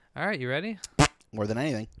All right, you ready? More than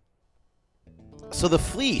anything. So the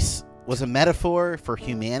fleece was a metaphor for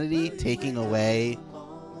humanity taking away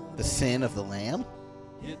the sin of the lamb?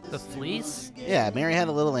 The fleece? Yeah, Mary had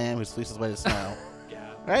a little lamb whose fleece was white as snow.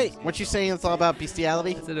 Right? Weren't you saying it's all about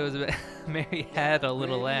bestiality? I said it was Mary had a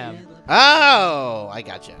little lamb. Oh, I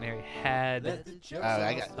gotcha. Mary had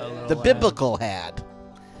I got a little the lamb. biblical had.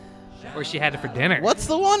 Or she had it for dinner. What's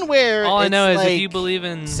the one where All I know is like if you believe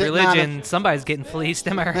in sitting on religion, somebody's getting fleeced.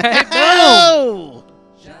 Am I right? Oh!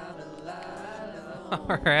 Boom!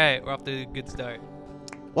 All right, we're off to a good start.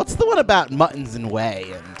 What's the one about muttons and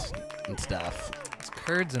whey and stuff? It's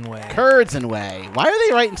curds and whey. Kurds and whey. Why are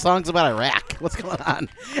they writing songs about Iraq? What's going on?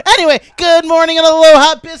 Anyway, good morning and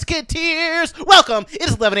aloha, biscuiteers. Welcome. It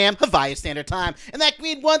is 11 a.m. Hawaii Standard Time, and that can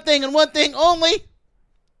mean one thing and one thing only.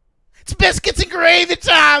 It's biscuits and gravy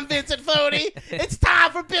time, Vincent Fodi. It's time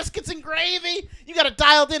for biscuits and gravy. You got it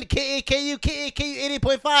dialed in to KAKU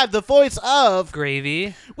 88.5, the voice of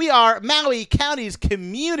Gravy. We are Maui County's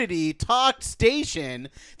community talk station.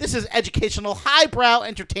 This is educational highbrow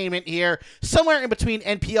entertainment here. Somewhere in between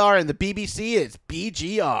NPR and the BBC is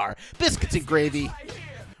BGR. Biscuits and Gravy.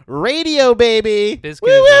 Radio, baby. Biscuit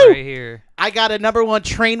Woo, is woo. right here. I got a number one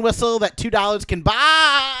train whistle that $2 can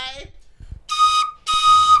buy.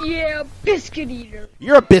 Yeah, biscuit eater.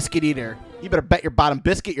 You're a biscuit eater. You better bet your bottom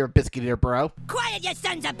biscuit you're a biscuit eater, bro. Quiet, you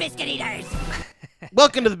sons of biscuit eaters!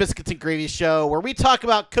 Welcome to the Biscuits and Gravy Show, where we talk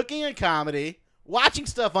about cooking and comedy, watching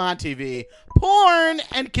stuff on TV, porn,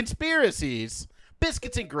 and conspiracies.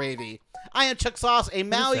 Biscuits and Gravy. I am Chuck Sauce, a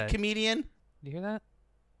Maui that? comedian. You hear that?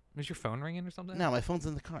 Was your phone ringing or something? No, my phone's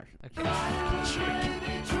in the car. Okay.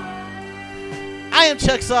 I am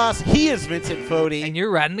Chuck Sauce. He is Vincent Fodi. And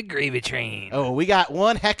you're riding the gravy train. Oh, we got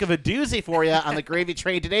one heck of a doozy for you on the gravy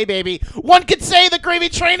train today, baby. One could say the gravy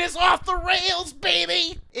train is off the rails,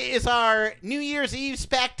 baby. It is our New Year's Eve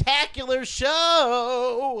spectacular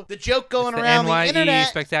show. The joke going It's the around the NYE internet.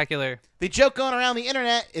 spectacular. The joke going around the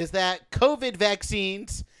internet is that COVID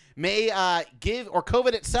vaccines may give, or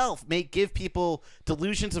COVID itself may give people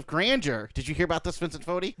delusions of grandeur. Did you hear about this, Vincent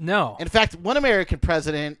Fodi? No. In fact, one American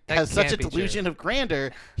president That has such a can't be delusion of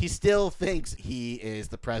grandeur, he still thinks he is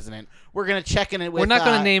the president. We're gonna check in it with. We're not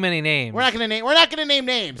going to name any names. We're not gonna name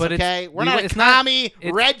names. But okay, it's- we're not a it's not- commie,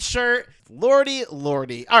 it's- red shirt, lordy.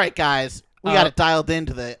 All right, guys. We got it dialed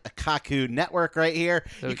into the Akaku network right here.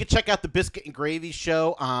 So- You can check out the Biscuit and Gravy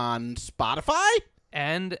Show on Spotify.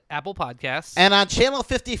 And Apple Podcasts. And on Channel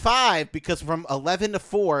 55, because from 11 to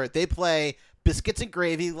 4, they play Biscuits and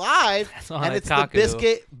Gravy live, That's on and it's Akaku. the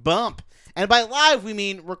Biscuit Bump. And by live, we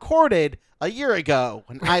mean recorded a year ago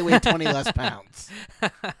when I weighed 20 less pounds.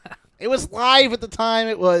 It was live at the time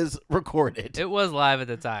it was recorded. It was live at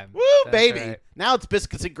the time. Woo, That's baby. right. Now it's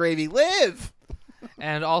Biscuits and Gravy live.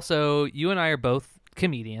 And also, you and I are both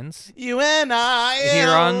comedians. You and I Here in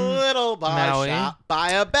a on little bar Maui. shop,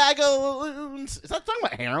 buy a bag of balloons. Is that talking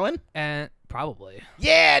about heroin? And probably.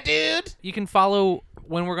 Yeah, dude. You can follow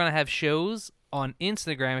when we're going to have shows on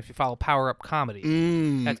Instagram if you follow Power Up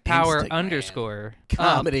Comedy. That's power Instagram. underscore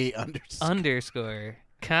Comedy up underscore. underscore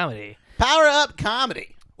comedy. Power Up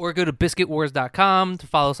Comedy. Or go to biscuitwars.com to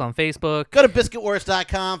follow us on Facebook. Go to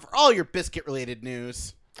biscuitwars.com for all your biscuit-related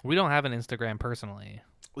news. We don't have an Instagram personally.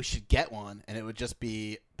 We should get one, and it would just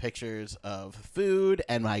be pictures of food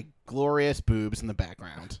and my glorious boobs in the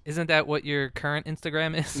background. Isn't that what your current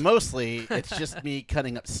Instagram is? Mostly, it's just me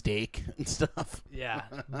cutting up steak and stuff. Yeah,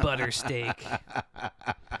 butter steak.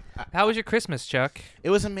 How was your Christmas, Chuck? It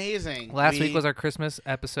was amazing. Last week was our Christmas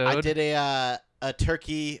episode. I did a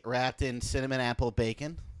turkey wrapped in cinnamon apple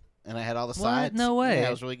bacon, and I had all the sides. No way. Yeah,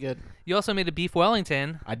 it was really good. You also made a beef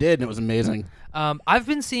Wellington. I did, and it was amazing. I've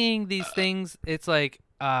been seeing these things. It's like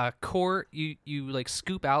core. You like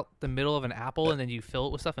scoop out the middle of an apple and then you fill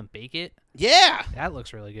it with stuff and bake it. Yeah. That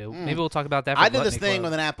looks really good. Maybe we'll talk about that. For I did this Gluttony thing Club.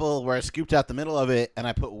 with an apple where I scooped out the middle of it, and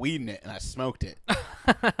I put weed in it, and I smoked it.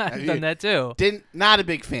 I've done that too. Not a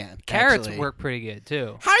big fan. Carrots actually. work pretty good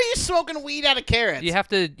too. How are you smoking weed out of carrots? You have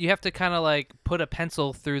to kind of like put a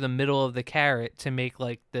pencil through the middle of the carrot to make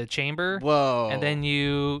like the chamber. Whoa. And then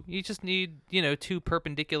you just need two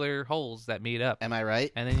perpendicular holes that meet up, Am I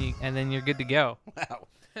right? and then you're good to go. Wow.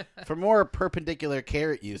 For more perpendicular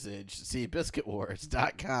carrot usage, see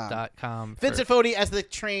biscuitwars.com. .com. Vincent Fodi as the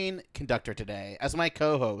train conductor today, as my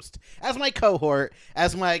co-host, as my cohort,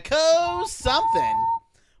 as my co-something.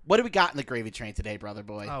 What do we got in the gravy train today, brother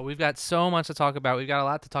boy? Oh, we've got so much to talk about. We've got a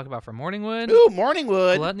lot to talk about for Morningwood, Ooh,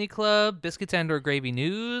 Morningwood. Gluttony Club, Biscuits and or Gravy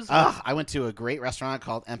News. I went to a great restaurant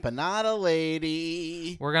called Empanada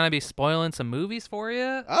Lady. We're gonna be spoiling some movies for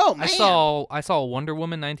you. Oh, man. I saw Wonder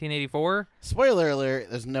Woman 1984, Spoiler alert,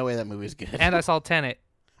 there's no way that movie's good. and I saw Tenet.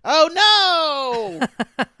 Oh no!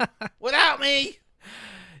 Without me.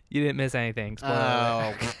 You didn't miss anything. Spoiler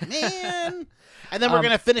alert. Oh man! And then we're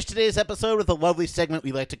gonna finish today's episode with a lovely segment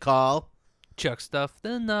we like to call Chuck Stuff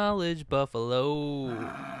the Knowledge Buffalo.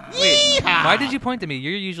 Wait, Why did you point to me?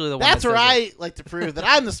 You're usually the one. That's that where says it. I like to prove that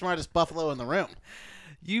I'm the smartest buffalo in the room.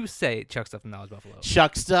 You say Chuck Stuff the Knowledge Buffalo.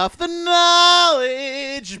 Chuck Stuff the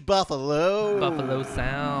Knowledge Buffalo. Buffalo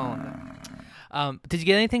sound. Did you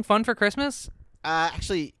get anything fun for Christmas?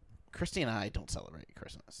 Actually, Christy and I don't celebrate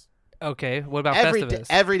Christmas. Okay. What about Every Festivus?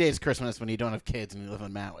 every day is Christmas when you don't have kids and you live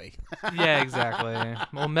in Maui. Yeah, exactly.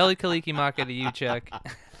 Well, Meli Kaliki Maka to you, Chuck.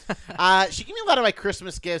 She gave me a lot of my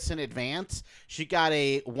Christmas gifts in advance. She got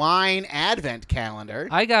a wine advent calendar.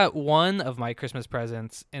 I got one of my Christmas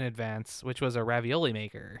presents in advance, which was a ravioli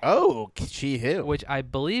maker, Oh, she who? which I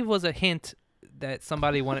believe was a hint that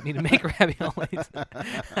somebody wanted me to make raviolis.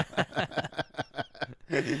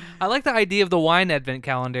 I like the idea of the wine advent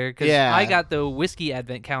calendar because Yeah. I got the whiskey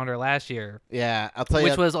advent calendar last year, Yeah, I'll tell you.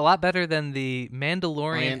 which was a lot better than the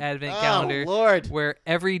Mandalorian advent calendar, Lord. where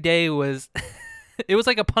every day was. It was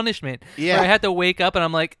like a punishment. Yeah. Where I had to wake up and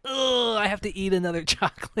I'm like, ugh, I have to eat another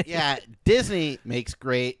chocolate. Yeah, Disney makes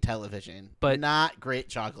great television, But- not great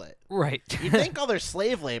chocolate. Right. You'd think all their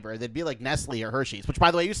slave labor, they'd be like Nestle or Hershey's, which,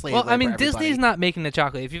 by the way, you slave Well, labor, I mean, everybody. Disney's not making the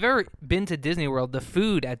chocolate. If you've ever been to Disney World, the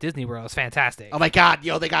food at Disney World is fantastic. Oh, my God.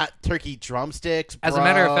 Yo, they got turkey drumsticks, As a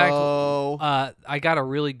matter of fact, bro. I got a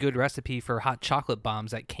really good recipe for hot chocolate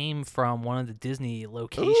bombs that came from one of the Disney Ooh,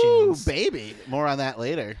 locations. baby. More on that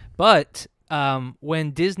later. But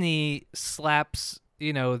when Disney slaps,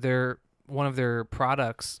 one of their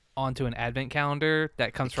products onto an advent calendar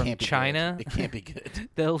that comes from Can't be China, good. It can't be good.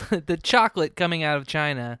 the chocolate coming out of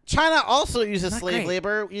China, China also uses Not slave great.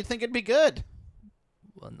 labor. You'd think it'd be good.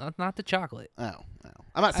 well, not the chocolate. Oh, no.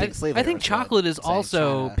 I'm not saying slave labor. I think is good. chocolate is I'm saying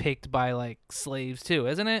also China. picked by like slaves too,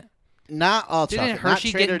 isn't it? Not all Didn't chocolate. Hershey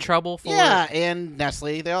not get in Trader... trouble for Yeah, it? and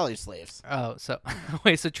Nestle. They all use slaves. Oh, so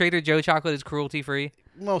wait, so Trader Joe chocolate is cruelty free?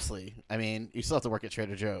 Mostly. I mean, you still have to work at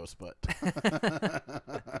Trader Joe's, but...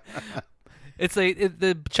 It's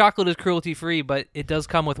the chocolate is cruelty free, but it does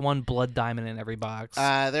come with one blood diamond in every box.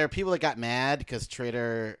 there are people that got mad because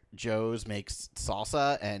Trader Joe's makes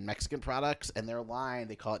salsa and Mexican products, and their line,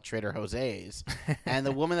 they call it Trader Jose's. And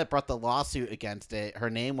the woman that brought the lawsuit against it, her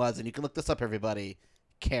name was, and you can look this up, everybody,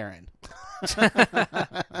 Karen.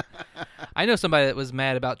 I know somebody that was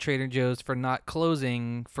mad about Trader Joe's for not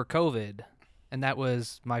closing for COVID. And that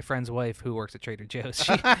was my friend's wife who works at Trader Joe's.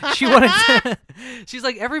 She wanted to, she's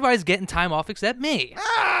like, everybody's getting time off except me.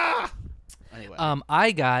 Anyway.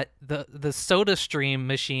 I got the Soda Stream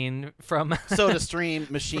machine from Soda Stream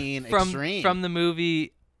Machine Extreme. from the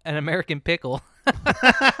movie An American Pickle. And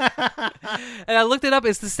I looked it up.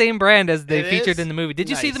 It's the same brand as they It featured is? in the movie. Did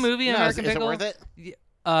you see the Nice. movie An No, American is Pickle? it worth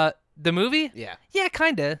it? The movie? Yeah. Yeah,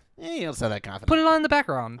 kinda. You don't sound that confident. Put it on in the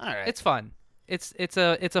background. All right. It's fun. It's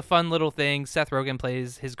a fun little thing. Seth Rogen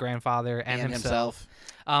plays his grandfather and himself.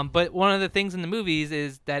 But one of the things in the movies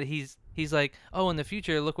is that he's like, oh, in the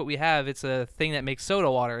future, look what we have. It's a thing that makes soda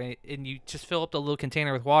water, and you just fill up the little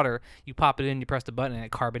container with water. You pop it in, you press the button, and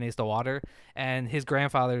it carbonates the water. And his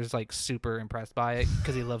grandfather's like super impressed by it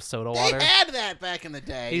because he loves soda water. They had that back in the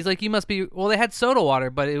day. He's like, you must be. Well, they had soda water,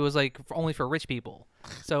 but it was like only for rich people.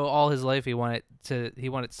 So all his life he wanted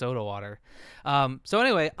soda water. So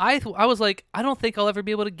anyway, I was like, I don't think I'll ever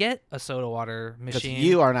be able to get a soda water Because machine.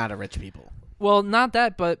 you are not a rich people. Well, not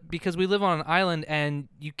that, but because we live on an island and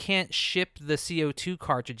you can't ship the CO2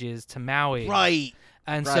 cartridges to Maui. Right.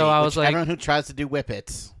 And right. so I Which was like, everyone who tries to do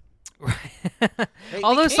whippets. They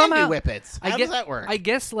although can somehow do whippets. How does that work? I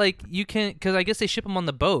guess like you can, because I guess they ship them on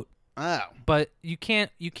the boat. Oh. But you can't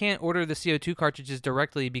order the CO2 cartridges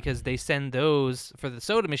directly because they send those for the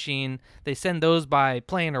soda machine. They send those by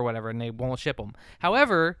plane or whatever, and they won't ship them.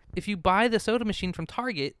 However, if you buy the soda machine from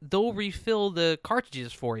Target, they'll refill the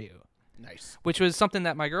cartridges for you, Nice. which was something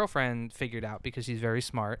that my girlfriend figured out because she's very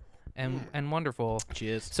smart and wonderful. She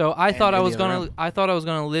is. So I And thought I in was the other gonna room. I thought I was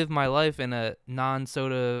gonna live my life in a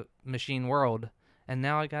non-soda machine world, and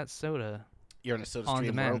now I got soda. You're in a Soda on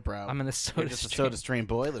Stream demand. world, bro. I'm in a You're soda just a stream. Soda Stream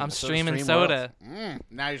boy. living I'm a Soda streaming Stream soda. world.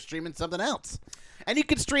 Now you're streaming something else. And you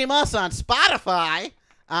can stream us on Spotify,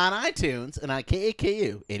 on iTunes, and on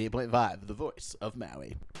KAKU 88.5, the voice of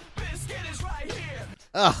Maui.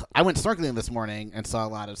 Ugh, I went snorkeling this morning and saw a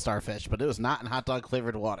lot of starfish, but it was not in hot dog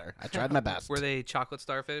flavored water. I tried my best. Were they chocolate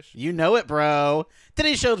starfish? You know it, bro.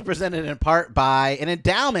 Today's show is presented in part by an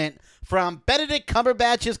endowment from Benedict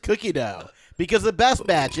Cumberbatch's Cookie Dough, because the best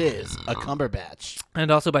batch is a Cumberbatch.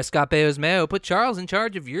 And also by Scott Baio's Mayo. Put Charles in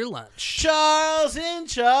charge of your lunch. Charles in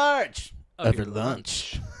charge Of of your your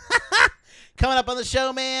lunch. Coming up on the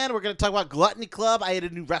show, man, we're going to talk about Gluttony Club. I ate a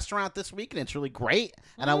new restaurant this week, and it's really great,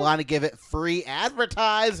 and I want to give it free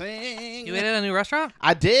advertising. You ate at a new restaurant?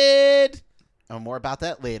 I did. And more about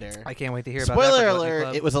that later. I can't wait to hear about that. Spoiler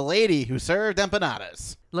alert, it was a lady who served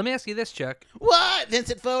empanadas. Let me ask you this, Chuck. What?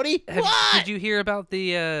 Vincent Fodi? What? Did you hear about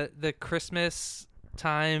the Christmas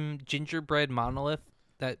time gingerbread monolith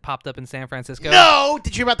that popped up in San Francisco? No!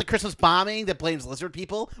 Did you hear about the Christmas bombing that blames lizard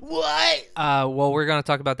people? What? Well, we're going to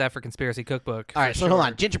talk about that for Conspiracy Cookbook. All right, so hold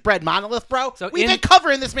on. Gingerbread monolith, bro? So We've been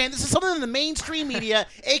covering this, man. This is something in the mainstream media,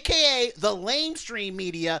 a.k.a. the lamestream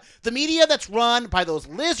media, the media that's run by those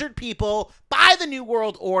lizard people, by the New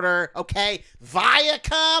World Order, okay?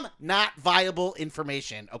 Viacom, not viable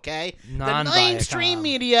information, okay? The mainstream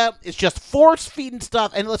media is just force-feeding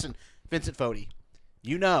stuff. And listen, Vincent Fodi,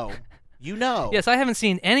 you know. Yes, I haven't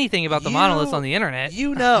seen anything about the monoliths on the internet.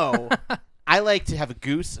 You know. I like to have a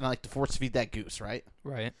goose, and I like to force feed that goose, right?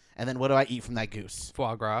 Right. And then what do I eat from that goose?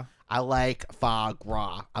 Foie gras. I like foie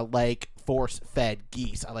gras. I like force-fed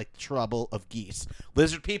geese. I like the trouble of geese.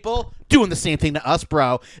 Lizard people doing the same thing to us,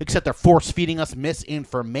 bro, except they're force-feeding us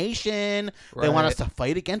misinformation. Right. They want us to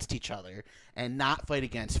fight against each other and not fight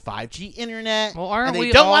against 5G internet. Well, aren't and they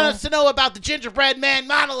we don't all... want us to know about the gingerbread man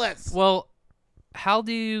monoliths. Well, how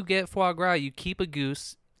do you get foie gras? You keep a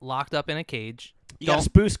goose locked up in a cage. You got a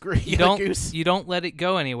spruce goose. You don't let it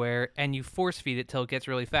go anywhere, and you force feed it till it gets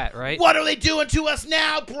really fat, right? What are they doing to us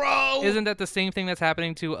now, bro? Isn't that the same thing that's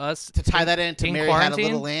happening to us? To tie that into Mary quarantine? Had a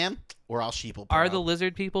Little Lamb? We're all sheeple, bro. Are the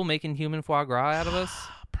lizard people making human foie gras out of us?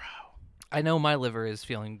 Bro. I know my liver is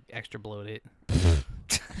feeling extra bloated.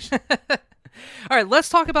 All right, let's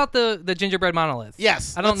talk about the gingerbread monolith.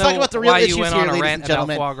 Yes, I don't know talk about the real why issues you went here, on a ladies rant and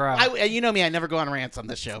gentlemen. about foie gras. You know me, I never go on rants on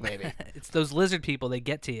this show, baby. It's those lizard people, they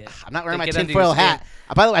get to you. I'm not wearing They my get under tinfoil your skin. hat.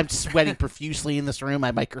 By the way, I'm sweating profusely in this room.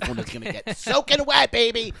 My microphone is going to get soaking wet,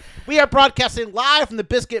 baby. We are broadcasting live from the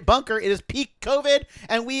Biscuit Bunker. It is peak COVID,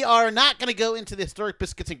 and we are not going to go into the historic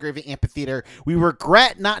Biscuits and Gravy Amphitheater. We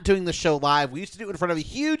regret not doing the show live. We used to do it in front of a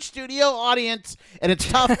huge studio audience, and it's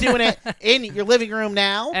tough doing it in your living room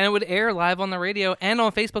now. And it would air live on the radio and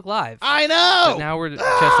on Facebook Live. I know. But now we're just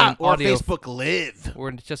on or audio. Facebook Live.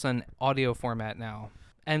 We're just on audio format now.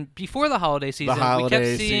 And before the holiday season, we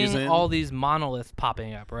holiday kept seeing season. all these monoliths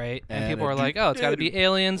popping up, right? And people were like, oh, it's got to be do.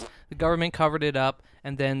 aliens. The government covered it up,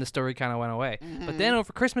 and then the story kind of went away. But then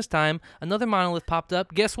over Christmas time, another monolith popped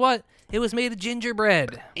up. Guess what? It was made of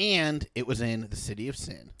gingerbread. And it was in the city of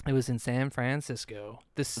sin. It was in San Francisco.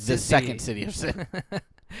 The second city of sin.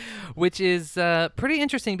 Which is pretty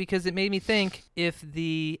interesting because it made me think, if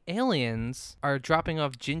the aliens are dropping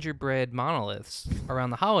off gingerbread monoliths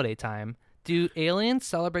around the holiday time, do aliens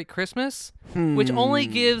celebrate Christmas? Which only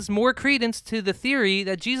gives more credence to the theory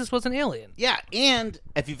that Jesus was an alien. Yeah, and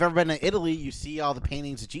if you've ever been to Italy, you see all the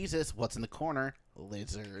paintings of Jesus. What's in the corner?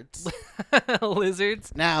 Lizards.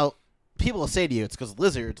 Lizards? Now, people will say to you, it's because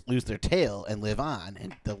lizards lose their tail and live on,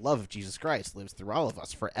 and the love of Jesus Christ lives through all of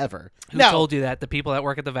us forever. Who told you that? The people that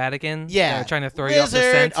work at the Vatican? Yeah. That are trying to throw you off the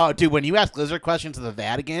Lizard. scent? Oh, dude, when you ask lizard questions to the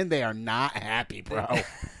Vatican, they are not happy, bro.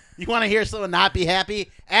 You want to hear someone not be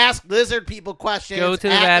happy? Ask lizard people questions. Go to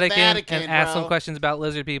the at Vatican and ask bro. some questions about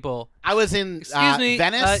lizard people. I was in Excuse me,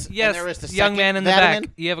 Venice. yes, and there was the young second man in the Vatican.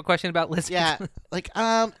 back. You have a question about lizards? Yeah,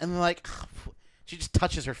 and they're like, she just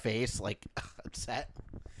touches her face, like, upset.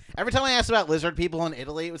 Every time I asked about lizard people in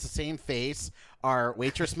Italy, it was the same face our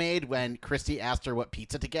waitress made when Christy asked her what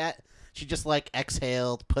pizza to get. She just,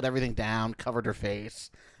 exhaled, put everything down, covered her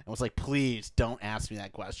face, and was like, please don't ask me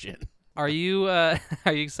that question. Are you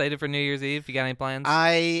excited for New Year's Eve? You got any plans?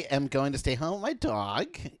 I am going to stay home with my dog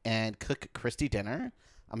and cook Christy dinner.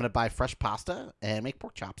 I'm going to buy fresh pasta and make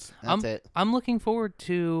pork chops. That's it. I'm looking forward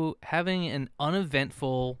to having an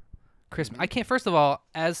uneventful Christmas. I can't, first of all,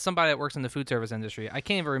 as somebody that works in the food service industry, I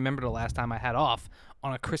can't even remember the last time I had off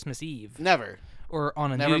on a Christmas Eve. Never. Or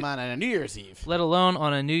on a Never mind on a New Year's Eve. Let alone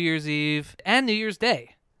on a New Year's Eve and New Year's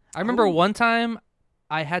Day. I remember one time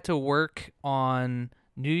I had to work on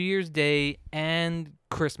New Year's Day and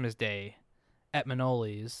Christmas Day at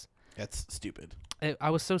Manoli's. That's stupid. I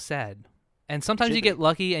was so sad. And sometimes you get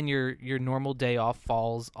lucky and your normal day off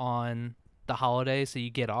falls on the holiday, so you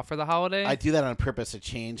get off for the holiday. I do that on purpose to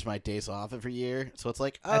change my days off every year. So it's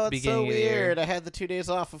like, At the it's so beginning of the year. weird. I had the 2 days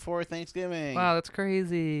off before Thanksgiving. Wow, that's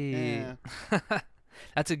crazy. Yeah.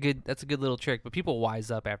 That's a good little trick, but people wise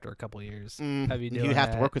up after a couple years. Have you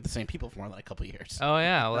have to work with the same people for more than a couple years. Oh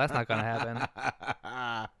yeah, well that's not gonna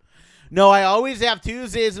happen. No, I always have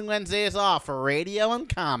Tuesdays and Wednesdays off for radio and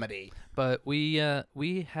comedy. But we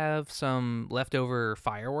have some leftover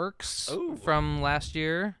fireworks Ooh. from last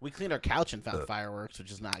year. We cleaned our couch and found fireworks,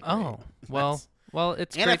 which is not great. Oh, well, Well,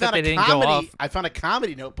 it's And great that they didn't go off. I found a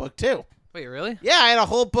comedy notebook too. Wait, really? Yeah, I had a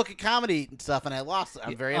whole book of comedy and stuff, and I lost it.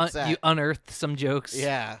 I'm very upset. You unearthed some jokes.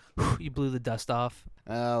 Yeah. You blew the dust off.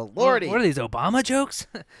 Lordy. What are these, Obama jokes?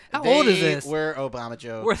 How old is this? Were Obama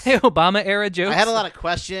jokes. Were they Obama-era jokes? I had a lot of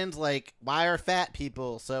questions like, why are fat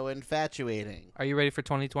people so infatuating? Are you ready for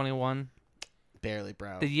 2021? Barely,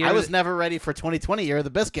 bro. I was never ready for 2020, Year of the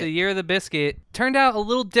Biscuit. The Year of the Biscuit turned out a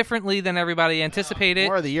little differently than everybody anticipated.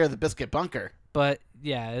 Or the Year of the Biscuit bunker. But,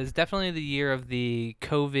 yeah, it's definitely the year of the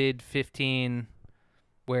COVID-15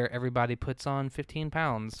 where everybody puts on 15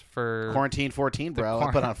 pounds for... Quarantine 14, bro.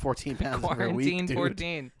 I put on 14 pounds for a week, dude.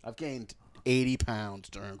 14. I've gained 80 pounds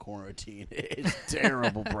during quarantine. It's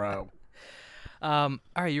terrible, bro. All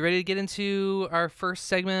right, you ready to get into our first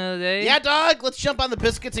segment of the day? Yeah, dog. Let's jump on the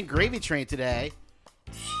biscuits and gravy train today.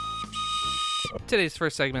 Today's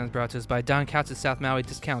first segment is brought to us by Don Couch's South Maui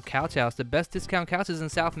Discount Couch House, the best discount couches in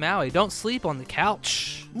South Maui. Don't sleep on the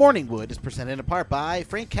couch. Morningwood is presented in part by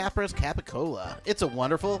Frank Capra's Capicola. It's a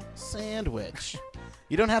wonderful sandwich.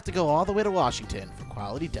 You don't have to go all the way to Washington for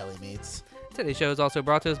quality deli meats. Today's show is also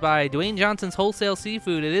brought to us by Dwayne Johnson's Wholesale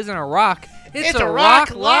Seafood. It isn't a rock. It's a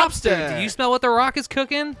rock lobster. Do you smell what the rock is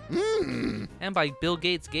cooking? Mmm. And by Bill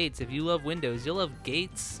Gates Gates. If you love windows, you'll love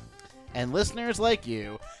Gates. And listeners like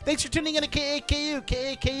you, thanks for tuning in to KAKU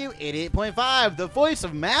 88.5, the voice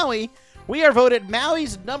of Maui. We are voted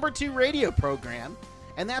Maui's #2 radio program,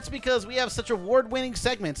 and that's because we have such award-winning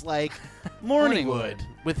segments like Morningwood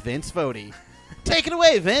with Vince Fodi. Take it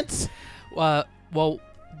away, Vince. Well, why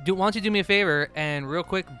don't you do me a favor and real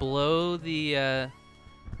quick blow the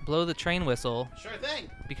train whistle. Sure thing.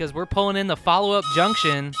 Because we're pulling in the follow-up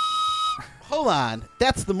junction. Hold on,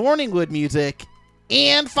 that's the Morningwood music.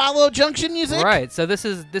 And follow-up junction music? Right. So this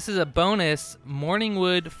is a bonus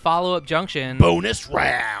Morningwood follow-up junction. Bonus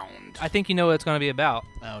round. I think you know what it's going to be about.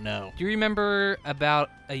 Oh, no. Do you remember about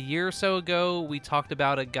a year or so ago we talked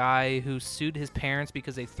about a guy who sued his parents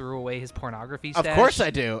because they threw away his pornography stash? Of course I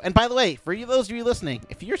do. And by the way, for those of you listening,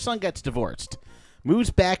 if your son gets divorced, moves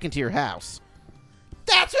back into your house,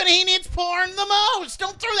 that's when he needs porn the most.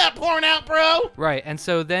 Don't throw that porn out, bro. Right. And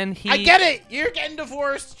so then he... I get it. You're getting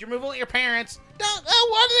divorced. You're moving with your parents. What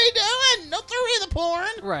are they doing? Don't throw away the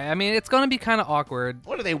porn. Right. I mean, it's going to be kind of awkward.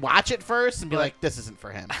 What, do they watch it first and be like, this isn't for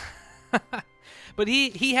him? But he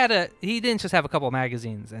didn't just have a couple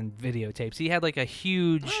magazines and videotapes. He had like a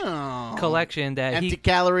huge collection that empty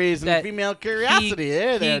calories and female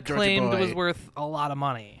curiosity. He claimed was worth a lot of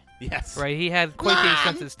money. Yes. Right. He had quite the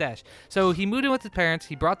extensive stash. So he moved in with his parents.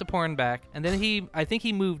 He brought the porn back, and then I think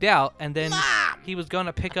he moved out, and then he was going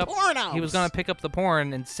to pick up the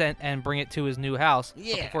porn and bring it to his new house.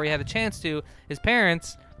 Yeah. But before he had a chance to, his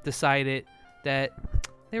parents decided that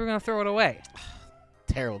they were going to throw it away.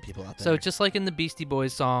 Terrible people out there. So just like in the Beastie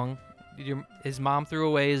Boys song, his mom threw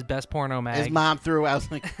away his best porno mag. His mom threw out. I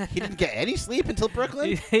was like, he didn't get any sleep until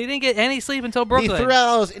Brooklyn? He didn't get any sleep until Brooklyn. He threw out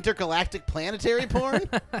all his intergalactic planetary porn?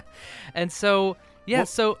 And so, yeah,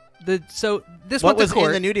 so this what went to was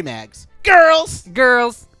court. in the nudie mags?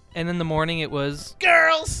 Girls! And in the morning it was...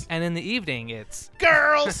 Girls! And in the evening it's...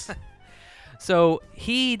 Girls! So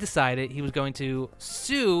he decided he was going to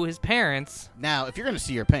sue his parents. Now, if you're going to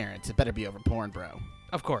sue your parents, it better be over porn, bro.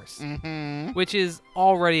 Of course. Mm-hmm. Which is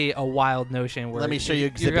already a wild notion. Where let me show you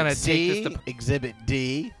Exhibit you're gonna C, take this to... Exhibit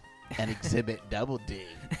D, and Exhibit Double D.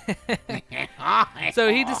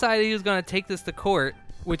 So he decided he was going to take this to court,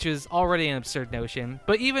 which is already an absurd notion.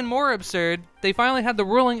 But even more absurd, they finally had the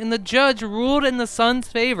ruling, and the judge ruled in the son's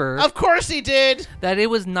favor. Of course he did! That it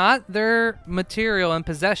was not their material and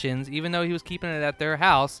possessions, even though he was keeping it at their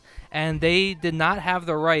house, and they did not have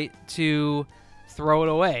the right to... throw it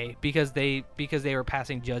away because they were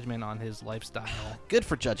passing judgment on his lifestyle. Good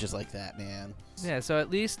for judges like that, man. Yeah, so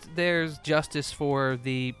at least there's justice for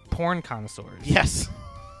the porn connoisseurs. Yes.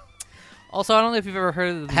 Also, I don't know if you've ever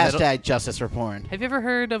heard of the hashtag justice for porn. Have you ever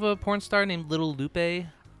heard of a porn star named Little Lupe?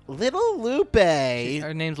 Little Lupe.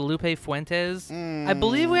 Her name's Lupe Fuentes. I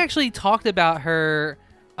believe we actually talked about her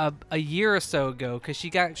a year or so ago because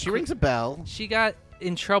she rings a bell. She got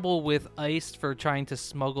in trouble with ICE for trying to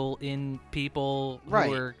smuggle in people who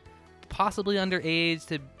were possibly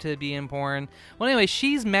underage to be in porn. Well, anyway,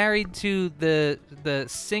 she's married to the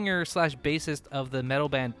singer / bassist of the metal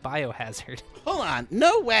band Biohazard. Hold on,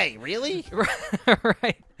 no way, really?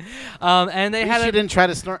 Right. And they she didn't try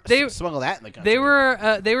to smuggle that in the country.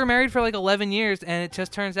 They were married for like 11 years, and it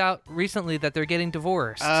just turns out recently that they're getting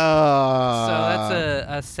divorced. Oh. So that's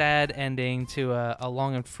a sad ending to a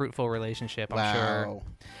long and fruitful relationship, I'm sure.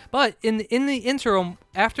 But in the interim,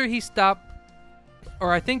 after he stopped,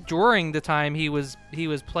 or I think during the time he was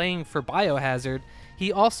playing for Biohazard,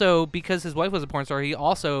 he also, because his wife was a porn star, he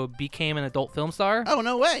also became an adult film star. Oh,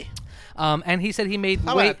 no way. And he said he made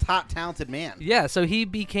How about a top talented man? Yeah, so he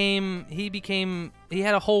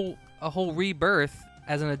had a whole rebirth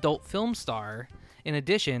as an adult film star in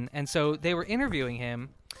addition. And so they were interviewing him,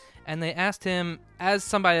 and they asked him, as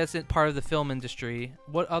somebody that's part of the film industry,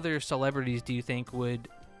 what other celebrities do you think would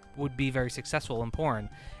be very successful in porn?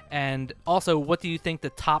 And also, what do you think the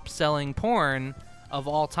top selling porn of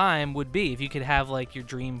all time would be if you could have like your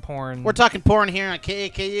dream porn? We're talking porn here on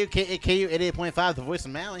KAKU 88.5, the voice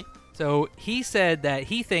of Maui. So he said that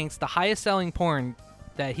he thinks the highest selling porn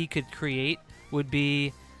that he could create would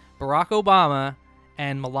be Barack Obama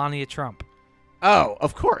and Melania Trump. Oh,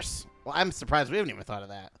 of course. Well, I'm surprised we haven't even thought of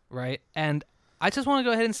that. Right. And I just want to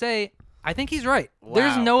go ahead and say, I think he's right. Wow.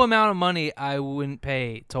 There's no amount of money I wouldn't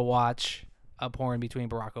pay to watch a porn between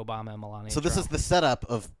Barack Obama and Melania Trump. So this is the setup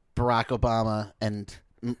of Barack Obama and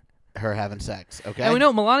her having sex, okay? And we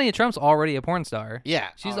know Melania Trump's already a porn star. Yeah,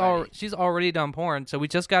 she's already done porn, so we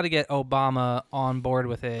just got to get Obama on board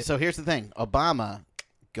with it. So here's the thing. Obama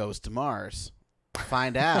goes to Mars.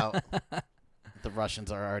 Find out the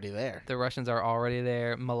Russians are already there. The Russians are already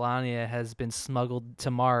there. Melania has been smuggled to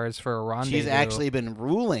Mars for a rendezvous. She's actually been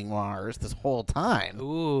ruling Mars this whole time.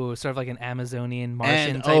 Ooh, sort of like an Amazonian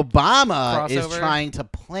Martian and type Obama crossover. is trying to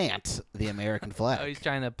plant the American flag. Oh, he's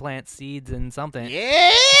trying to plant seeds in something.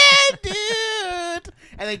 Yeah, dude.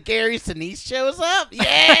 And then Gary Sinise shows up.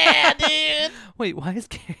 Yeah, dude. Wait, why is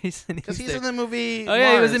Gary Sinise? Because he's in the movie. Oh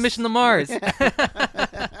yeah, he was in Mission to Mars.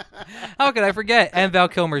 How could I forget? And Val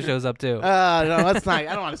Kilmer shows up too. No, that's not.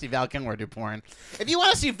 I don't want to see Val Kilmer do porn. If you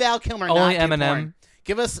want to see Val Kilmer Only not do Eminem. porn,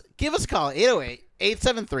 give us a call.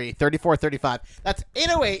 808-873-3435. That's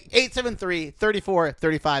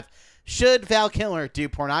 808-873-3435. Should Val Kilmer do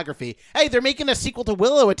pornography? Hey, they're making a sequel to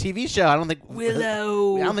Willow, a TV show. I don't think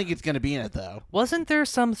it's going to be in it though. Wasn't there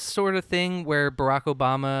some sort of thing where Barack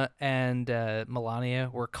Obama and Melania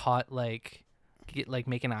were caught like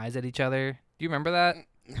making eyes at each other? Do you remember that?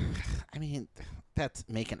 I mean, that's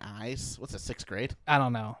making eyes. What's it, 6th grade? I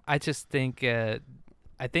don't know. I just think I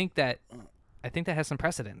think that has some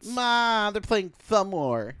precedence. Ma, they're playing Thumb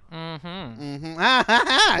War. Mm-hmm.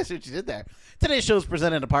 I see what you did there. Today's show is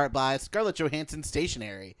presented in part by Scarlett Johansson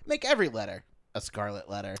Stationery. Make every letter a scarlet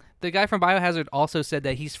letter. The guy from Biohazard also said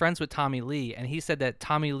that he's friends with Tommy Lee, and he said that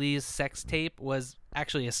Tommy Lee's sex tape was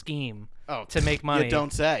actually a scheme to make money. You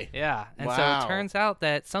don't say. Yeah, and so Wow. it turns out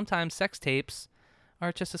that sometimes sex tapes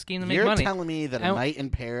are just a scheme to make You're money. telling me that A Night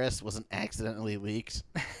in Paris wasn't accidentally leaked?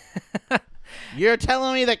 You're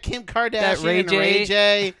telling me that Kim Kardashian and Ray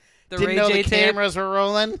J didn't know the cameras were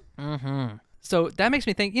rolling? Mm-hmm. So that makes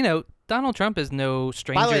me think, Donald Trump is no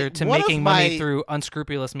stranger way, to one of making money my through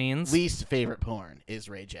unscrupulous means. Least favorite porn is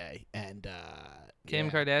Ray J and Kim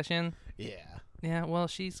Kardashian? Yeah. Yeah, well,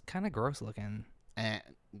 she's kind of gross looking. And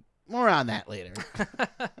more on that later.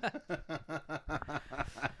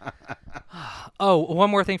 Oh, one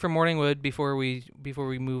more thing from Morningwood before we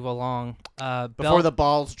move along. Before the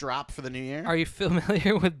balls drop for the new year? Are you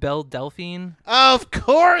familiar with Belle Delphine? Of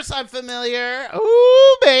course I'm familiar.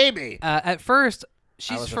 Ooh, baby. At first,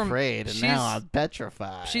 I was afraid, and now I'm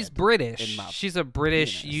petrified. She's British. in my She's a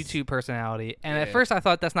British penis. YouTube personality. And Yeah. at first I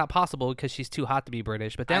thought that's not possible because she's too hot to be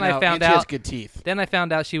British. But then I know, found and she has out good teeth. Then I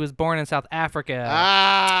found out she was born in South Africa.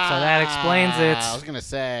 So that explains it. I was gonna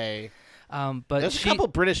say. But There's a couple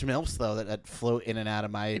British MILFs though that float in and out of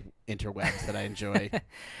my interwebs that I enjoy.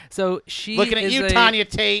 So she Looking at you, Tanya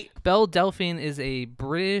Tate. Belle Delphine is a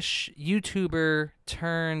British YouTuber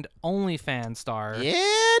turned OnlyFans star. Yeah,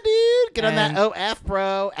 dude. Get on that OF,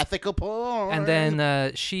 bro. Ethical porn. And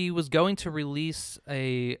then she was going to release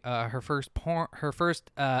her first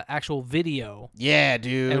actual video. Yeah,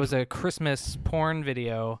 dude. It was a Christmas porn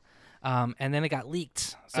video. And then it got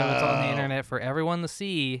leaked, so it's on the internet for everyone to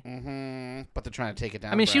see. Mm-hmm. But they're trying to take it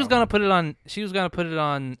down. I mean, bro. she was gonna put it on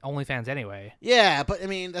OnlyFans anyway. Yeah, but I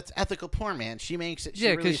mean, that's ethical porn, man. She makes it. She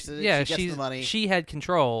releases it. She gets the money. She had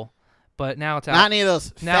control, but now it's out. Not any of those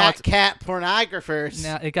fat cat pornographers.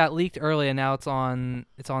 Now it got leaked early, and now it's on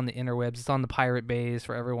the interwebs. It's on the Pirate Bays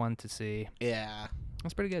for everyone to see. Yeah,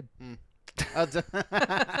 that's pretty good.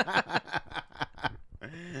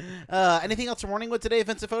 Anything else for Morningwood today,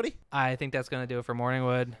 Vincent Fodi? I think that's going to do it for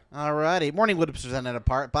Morningwood. Alrighty. Morningwood is presented in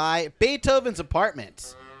part by Beethoven's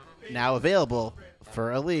Apartments. Now available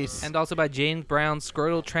For Elise. And also by James Brown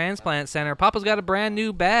Scrotal Transplant Center. Papa's got a brand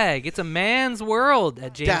new bag. It's a man's world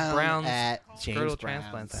at James Down Brown's at James Scrotal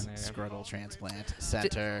Transplant Center. Scrotal Transplant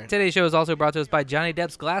Center. Today's show is also brought to us by Johnny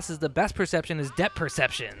Depp's glasses. The best perception is depth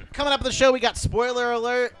perception. Coming up on the show, we got spoiler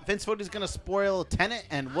alert. Vince Vaughn is going to spoil Tenet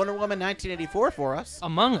and Wonder Woman 1984 for us.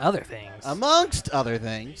 Among other things. Amongst other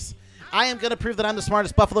things. I am going to prove that I'm the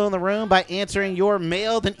smartest buffalo in the room by answering your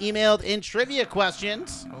mailed and emailed in trivia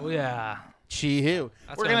questions. Oh, yeah. Chee-hoo.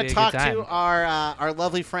 We're going to talk to our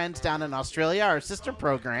lovely friends down in Australia, our sister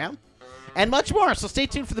program, and much more. So stay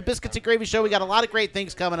tuned for the Biscuits and Gravy Show. We got a lot of great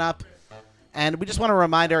things coming up. And we just want to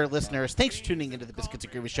remind our listeners, thanks for tuning into the Biscuits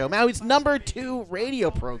and Gravy Show, Maui's #2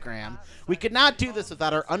 radio program. We could not do this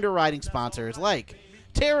without our underwriting sponsors like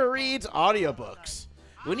Tara Reads Audiobooks.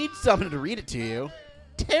 We need someone to read it to you.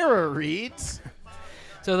 Tara Reads.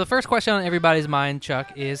 So the first question on everybody's mind,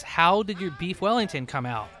 Chuck, is how did your beef Wellington come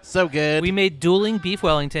out? So good. We made dueling beef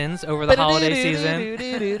Wellingtons over the holiday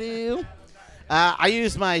season. I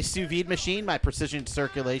used my sous vide machine, my precision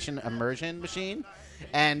circulation immersion machine,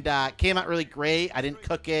 and came out really great. I didn't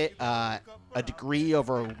cook it a degree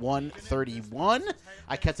over 131.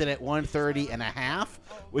 I kept it at 130.5,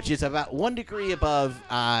 which is about 1 degree above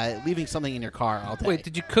leaving something in your car all day. Wait,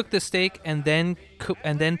 did you cook the steak and then put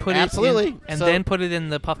absolutely. it in, then put it in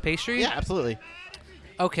the puff pastry? Yeah, absolutely.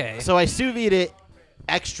 Okay. So I sous vide it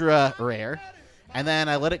extra rare, and then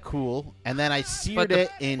I let it cool, and then I seared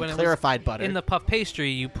it in clarified butter. In the puff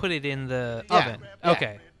pastry, you put it in the Yeah, oven. yeah.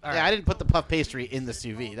 Okay. All right. Yeah, I didn't put the puff pastry in the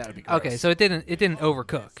sous vide. That would be gross. Okay, so it didn't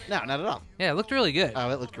overcook. No, not at all. Yeah, it looked really good. Oh,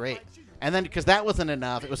 it looked great. And then because that wasn't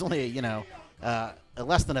enough, it was only a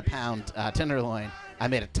less than a pound tenderloin. I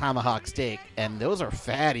made a tomahawk steak, and those are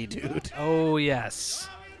fatty, dude. Oh yes.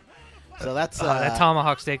 So that's that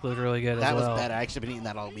tomahawk steak looked really good as well. That was better. I actually been eating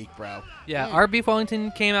that all week, bro. Yeah, our beef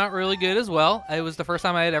Wellington came out really good as well. It was the first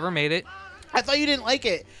time I had ever made it. I thought you didn't like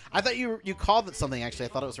it. I thought you called it something. Actually, I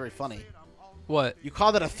thought it was very funny. What? You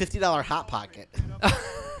called it a $50 Hot Pocket.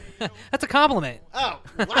 That's a compliment. Oh,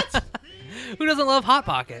 what? Who doesn't love Hot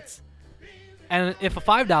Pockets? And if a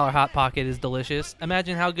 $5 Hot Pocket is delicious,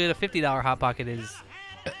 imagine how good a $50 Hot Pocket is.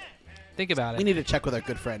 Think about it. We need to check with our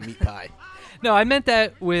good friend Meat Pie. No, I meant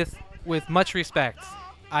that with much respect.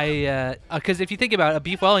 Because if you think about it, a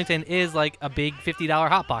beef Wellington is like a big $50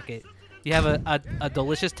 Hot Pocket. You have a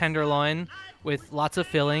delicious tenderloin with lots of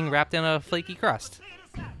filling wrapped in a flaky crust.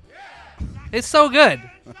 It's so good.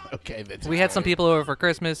 Okay, Vince. We had some people over for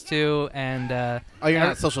Christmas too, and you're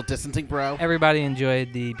not social distancing, bro? Everybody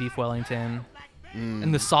enjoyed the beef Wellington.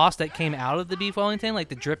 And the sauce that came out of the beef Wellington, like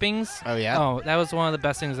the drippings. Oh, yeah? Oh, that was one of the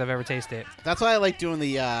best things I've ever tasted. That's why I like doing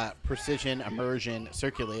the precision immersion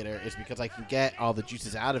circulator, is because I can get all the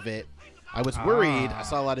juices out of it. I was worried. I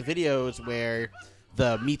saw a lot of videos where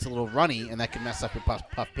the meat's a little runny, and that can mess up your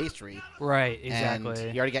puff pastry. Right, exactly.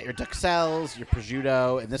 And you already got your duxelles, your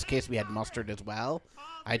prosciutto. In this case, we had mustard as well.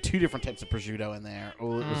 I had 2 different types of prosciutto in there.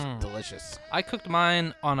 Oh, it was delicious. I cooked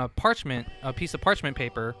mine on a piece of parchment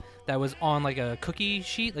paper that was on like a cookie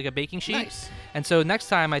sheet, like a baking sheet. Nice. And so next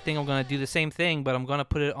time I think I'm going to do the same thing, but I'm going to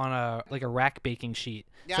put it on a rack baking sheet.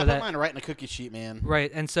 Yeah, so I put mine right in a cookie sheet, man.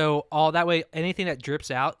 Right, and so all that way, anything that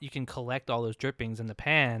drips out, you can collect all those drippings in the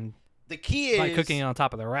pan. The key is by cooking it on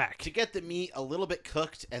top of the rack. To get the meat a little bit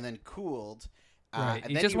cooked and then cooled. Right.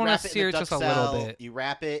 And you then just want to sear it just a little bit. You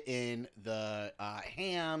wrap it in the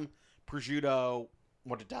ham, prosciutto,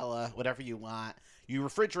 mortadella, whatever you want. You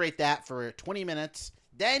refrigerate that for 20 minutes.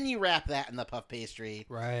 Then you wrap that in the puff pastry.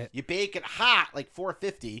 Right. You bake it hot, like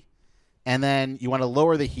 450. And then you want to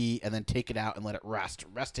lower the heat and then take it out and let it rest.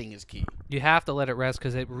 Resting is key. You have to let it rest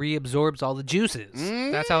because it reabsorbs all the juices.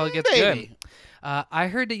 That's how it gets good. I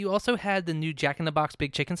heard that you also had the new Jack in the Box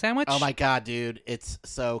Big Chicken Sandwich. Oh my God, dude! It's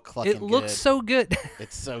so clucking good. It looks so good.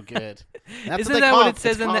 It's so good. Isn't that what it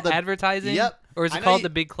says in the advertising? Yep. Or is it called the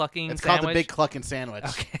Big Clucking Sandwich? It's called the Big Clucking Sandwich.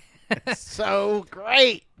 Okay. It's so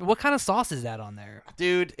great. What kind of sauce is that on there?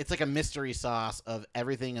 Dude, it's like a mystery sauce of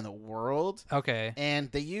everything in the world. Okay. And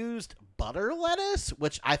they used butter lettuce,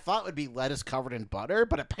 which I thought would be lettuce covered in butter,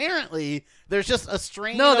 but apparently there's just a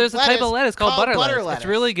strain No, of there's lettuce a type of lettuce called butter lettuce. It's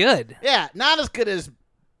really good. Yeah, not as good as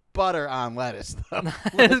butter on lettuce, though.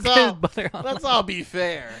 Let's all be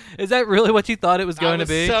fair. Is that really what you thought it was going to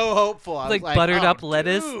be? So hopeful. I was like buttered up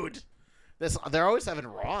lettuce? Dude. They're always having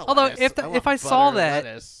raw Although lettuce. if I saw that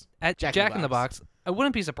lettuce. at Jack in the Box, I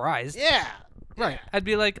wouldn't be surprised. Yeah. Right. I'd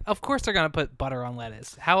be like, of course they're going to put butter on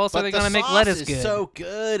lettuce. How else are they going to make lettuce lettuce good? It's so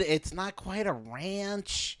good. It's not quite a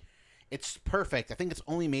ranch. It's perfect. I think it's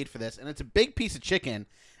only made for this. And it's a big piece of chicken.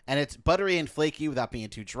 And it's buttery and flaky without being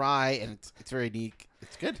too dry. And it's very unique.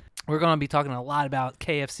 It's good. We're going to be talking a lot about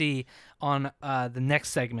KFC on the next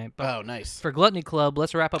segment. But Oh, nice. for Gluttony Club,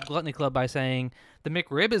 let's wrap up Gluttony Club by saying the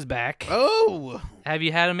McRib is back. Oh. Have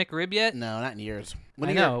you had a McRib yet? No, not in years.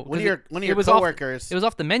 I know. One of your was coworkers. It was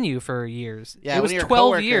off the menu for years. Yeah, it was one of your 12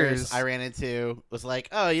 coworkers years. I ran into was like,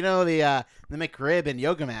 oh, you know, the McRib and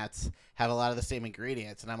yoga mats have a lot of the same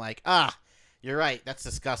ingredients. And I'm like, you're right. That's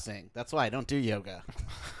disgusting. That's why I don't do yoga.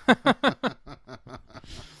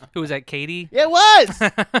 Who was that, Katie? It was!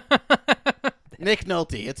 Nick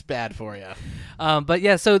Nolte. It's bad for you. But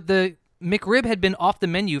yeah, so the McRib had been off the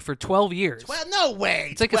menu for 12 years. Well, no way.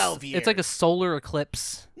 It's like 12 years. It's like a solar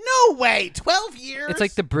eclipse. No way. 12 years? It's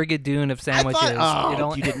like the Brigadoon of sandwiches.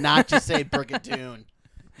 You did not just say Brigadoon.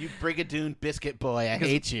 You Brigadoon biscuit boy. I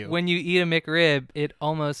hate you. When you eat a McRib, it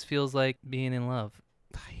almost feels like being in love.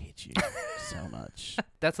 I hate you so much.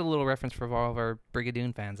 That's a little reference for all of our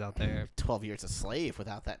Brigadoon fans out there. 12 years a slave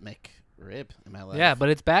without that McRib in my life. Yeah, but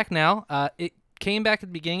it's back now. It came back at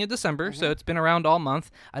the beginning of December, so it's been around all month.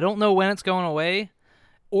 I don't know when it's going away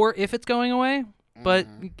or if it's going away, but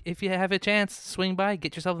if you have a chance, swing by,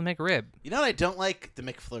 get yourself a McRib. You know what I don't like? The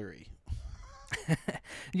McFlurry.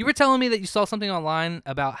 You were telling me that you saw something online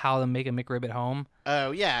about how to make a McRib at home.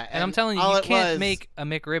 Oh, yeah. And I'm telling you, you can't make a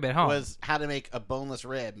McRib at home. Was how to make a boneless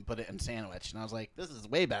rib and put it in a sandwich. And I was like, this is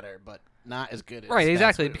way better, but not as good as right,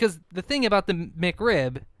 exactly. fast food. Because the thing about the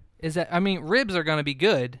McRib is that, I mean, ribs are going to be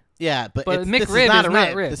good. Yeah, but McRib this is not a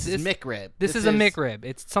not rib. This is McRib. This is a McRib.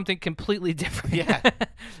 It's something completely different. Yeah.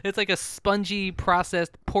 It's like a spongy,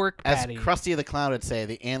 processed pork patty. As Krusty the Clown would say,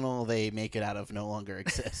 the animal they make it out of no longer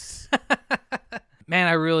exists. Man,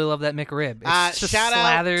 I really love that McRib. It's just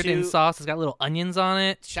slathered in sauce. It's got little onions on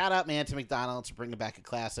it. Shout out, man, to McDonald's for bringing back a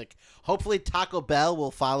classic. Hopefully Taco Bell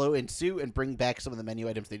will follow in suit and bring back some of the menu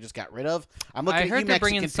items they just got rid of. I'm looking I at heard you, they're Mexican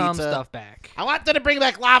bringing some pizza. stuff back. I want them to bring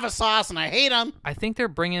back lava sauce, and I hate them. I think they're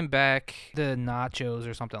bringing back the nachos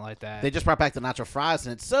or something like that. They just brought back the nacho fries,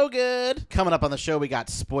 and it's so good. Coming up on the show, we got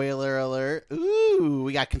spoiler alert. Ooh,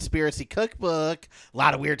 we got conspiracy cookbook. A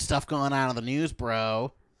lot of weird stuff going on in the news,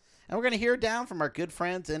 bro. And we're going to hear down from our good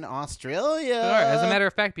friends in Australia. All right, as a matter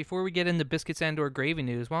of fact, before we get into biscuits and or gravy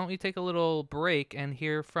news, why don't we take a little break and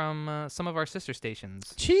hear from some of our sister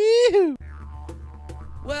stations? Chee-hoo.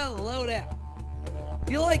 Well, hello there.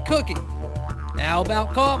 You like cooking? How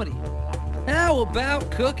about comedy? How about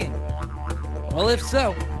cooking? Well, if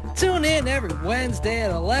so, tune in every Wednesday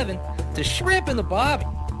at 11 to Shrimp and the Bobby.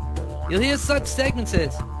 You'll hear such segments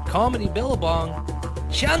as Comedy Billabong,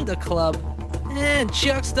 Chunda Club, and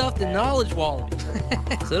Chuck Stuffed and Knowledge Wallaby.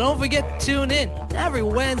 So don't forget to tune in every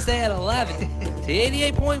Wednesday at 11 to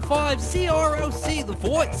 88.5 CROC, The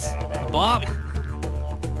Voice, Bobby.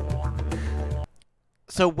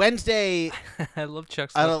 So Wednesday I love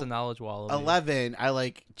Chuck Stuffed and Knowledge Wallaby. 11, I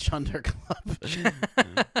like Chunder Club,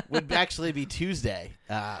 would actually be Tuesday.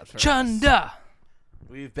 Chunda! Us.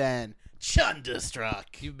 We've been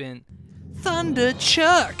Chunda-struck. You've been Thunder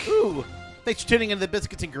Chuck! Ooh. Thanks for tuning into the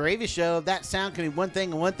Biscuits and Gravy Show. That sound can be one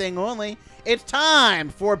thing and one thing only. It's time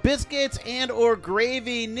for Biscuits and or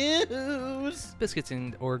Gravy News. Biscuits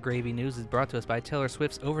and or Gravy News is brought to us by Taylor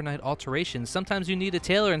Swift's Overnight Alterations. Sometimes you need a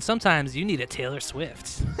Taylor, and sometimes you need a Taylor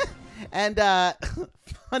Swift. And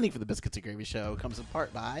funding for the Biscuits and Gravy Show comes in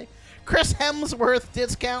part by Chris Hemsworth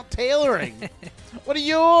Discount Tailoring. What are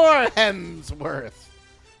your Hemsworth?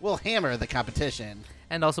 We'll hammer the competition.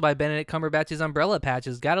 And also by Benedict Cumberbatch's umbrella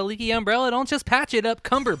patches. Got a leaky umbrella? Don't just patch it up,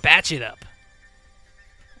 Cumberbatch it up.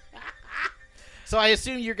 So I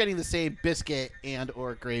assume you're getting the same biscuit and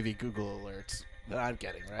or gravy Google alerts that I'm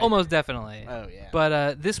getting, right? Almost definitely. Oh, yeah.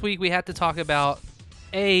 But this week we had to talk about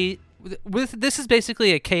this is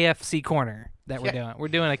basically a KFC corner that we're doing. We're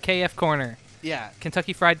doing a KF corner. Yeah.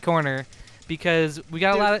 Kentucky Fried Corner. Because we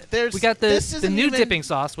got a lot of... We got the new dipping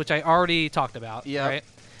sauce, which I already talked about. Yeah. Right?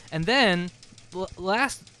 And then...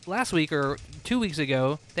 Last week or 2 weeks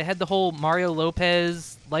ago, they had the whole Mario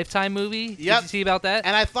Lopez Lifetime movie. Yep. Did you see about that?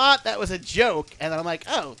 And I thought that was a joke, and I'm like,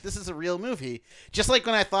 oh, this is a real movie. Just like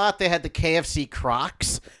when I thought they had the KFC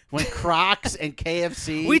Crocs, when Crocs and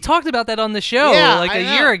KFC... We talked about that on the show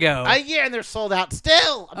a year ago. A year, and they're sold out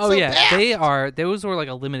still. I'm so yeah, pissed. they are. Those were like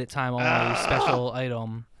a limited time only special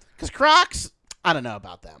item. Because Crocs, I don't know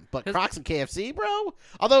about them, but Crocs and KFC, bro?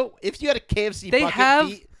 Although, if you had a KFC they bucket have...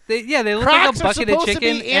 feet... They look Crocs like a bucket are of supposed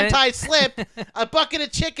chicken. to be anti-slip. A bucket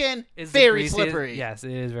of chicken, is very slippery. Yes,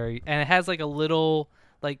 it is very. And it has like a little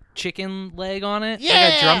chicken leg on it. Yeah.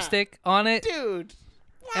 Like a drumstick on it. Dude.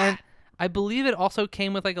 And I believe it also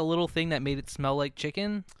came with like a little thing that made it smell like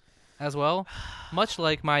chicken as well. Much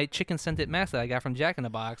like my chicken scented mask that I got from Jack in the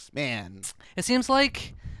Box. Man. It seems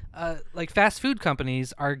like like fast food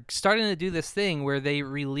companies are starting to do this thing where they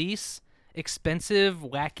release expensive,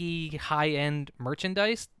 wacky, high-end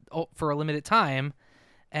merchandise for a limited time,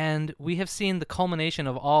 and we have seen the culmination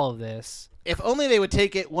of all of this. If only they would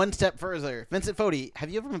take it one step further. Vincent Fodi, have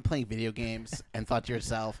you ever been playing video games and thought to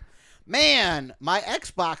yourself, man, my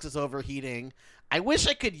Xbox is overheating. I wish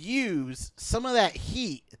I could use some of that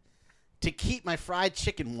heat to keep my fried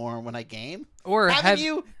chicken warm when I game? Or have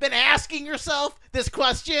you been asking yourself this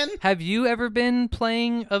question? Have you ever been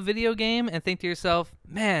playing a video game and think to yourself,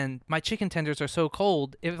 man, my chicken tenders are so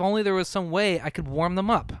cold. If only there was some way I could warm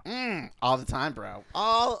them up. All the time, bro.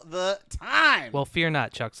 All the time. Well, fear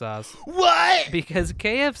not, Chuck Sauce. What? Because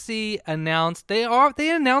KFC announced, they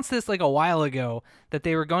announced this like a while ago, that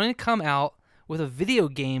they were going to come out with a video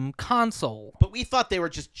game console. But we thought they were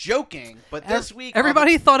just joking. But this week...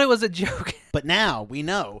 Everybody thought it was a joke. But now we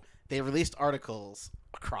know they released articles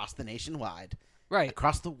across the nationwide. Right.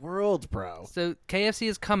 Across the world, bro. So KFC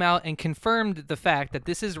has come out and confirmed the fact that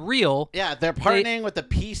this is real. Yeah, they're partnering with a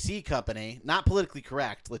PC company. Not politically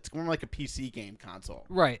correct. It's more like a PC game console.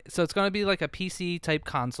 Right. So it's going to be like a PC type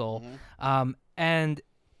console. And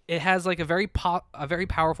it has like a very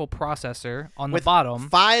powerful processor on the bottom.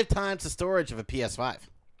 5 times the storage of a PS5.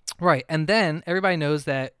 Right. And then everybody knows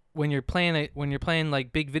that when you're playing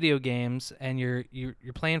like big video games and you're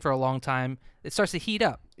playing for a long time, it starts to heat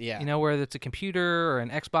up. Yeah. You know, whether it's a computer or an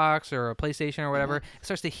Xbox or a PlayStation or whatever, it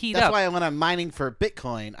starts to heat up. That's why when I'm mining for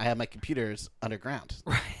Bitcoin, I have my computers underground.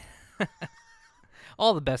 Right.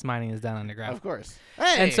 All the best mining is done underground. Of course.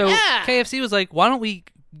 Hey, and so KFC was like, why don't we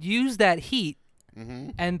use that heat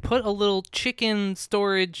and put a little chicken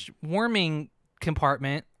storage warming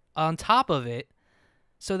compartment on top of it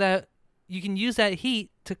so that you can use that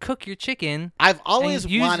heat to cook your chicken. I've always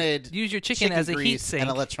wanted use your chicken as a heat sink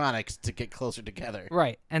and electronics to get closer together.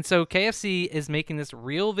 Right. And so KFC is making this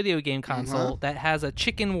real video game console that has a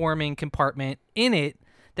chicken warming compartment in it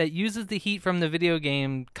that uses the heat from the video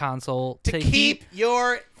game console to keep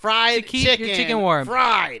your fried chicken warm.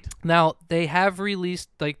 Fried. Now, they have released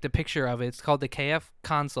like the picture of it. It's called the KF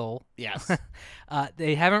console. Yes.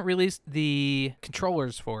 They haven't released the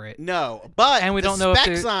controllers for it. No, but and we don't the know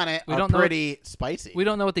specs if on it are pretty spicy. We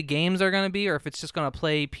don't know what the games are going to be or if it's just going to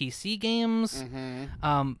play PC games.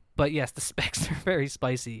 But yes, the specs are very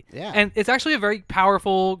spicy. Yeah. And it's actually a very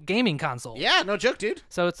powerful gaming console. Yeah, no joke, dude.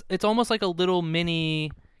 So it's almost like a little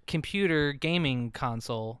mini computer gaming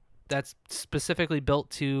console that's specifically built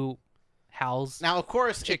to house. Now, of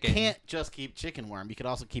course, chicken. It can't just keep chicken warm. You could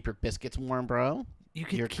also keep your biscuits warm, bro. You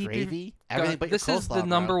could your keep gravy, everything but your coleslaw, This is the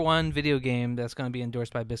number one video game that's going to be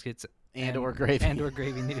endorsed by biscuits and/or gravy. And/or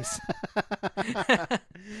gravy news.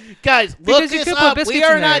 Guys, look this up. We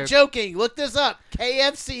are not joking. Look this up.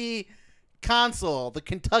 KFC console, the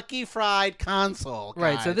Kentucky Fried console. Guys.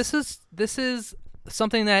 Right. So this is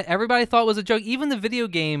something that everybody thought was a joke. Even the video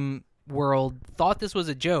game world thought this was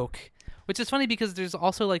a joke, which is funny because there's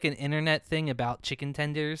also like an internet thing about chicken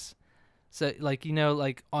tenders. So like, you know,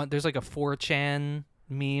 like there's like a 4chan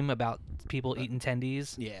meme about people eating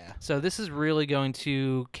tendies. Yeah. So this is really going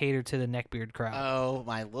to cater to the neckbeard crowd. Oh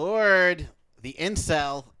my lord. The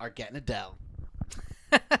incel are getting a Dell.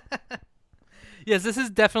 Yes, this is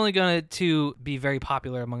definitely going to be very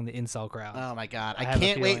popular among the incel crowd. Oh my god. I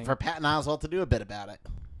can't wait for Patton Oswalt to do a bit about it.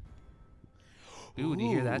 Ooh, do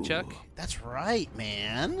you hear that, Chuck? That's right,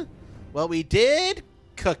 man. Well, we did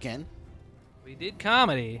cooking. We did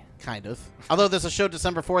comedy. Kind of. Although there's a show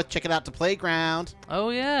December 4th. Check it out to Playground. Oh,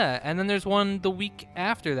 yeah. And then there's one the week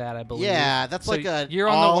after that, I believe. Yeah, that's so like a you're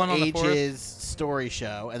on the one on the 4th? all-ages story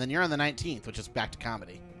show. And then you're on the 19th, which is back to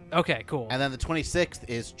comedy. Okay, cool. And then the 26th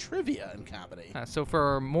is trivia and comedy. So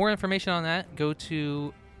for more information on that, go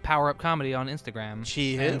to Power Up Comedy on Instagram and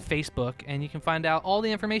Facebook, and you can find out all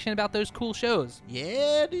the information about those cool shows.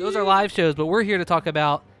 Yeah, dude. Those are live shows, but we're here to talk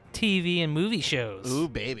about TV and movie shows. Ooh,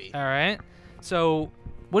 baby. All right. So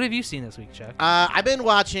what have you seen this week, Chuck? I've been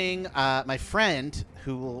watching my friend,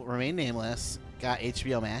 who will remain nameless, got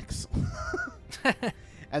HBO Max.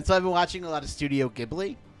 And so I've been watching a lot of Studio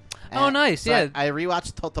Ghibli. Oh, nice. So yeah. I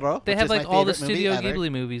rewatched Totoro. They which have is like my all the favorite Studio movie ever. Ghibli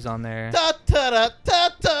movies on there.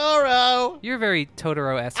 Totoro. You're very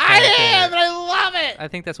Totoro-esque. I am, and I love it. I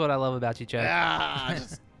think that's what I love about you, Chuck. Ah,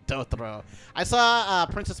 just Totoro. I saw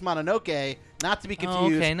Princess Mononoke, not to be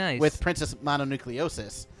confused with Princess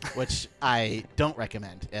Mononucleosis, which I don't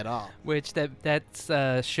recommend at all. Which that's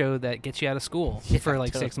a show that gets you out of school for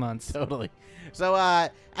like 6 months. Totally. So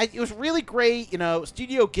it was really great. You know,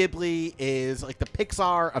 Studio Ghibli is like the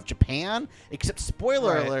Pixar of Japan, except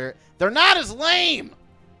spoiler alert, they're not as lame.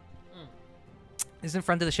 Isn't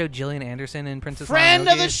friend of the show Gillian Anderson in Princess Friend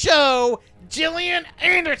of Mononoke? the show, Gillian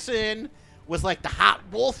Anderson, was like the hot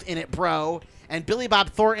wolf in it, bro. And Billy Bob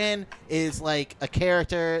Thornton is like a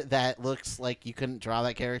character that looks like you couldn't draw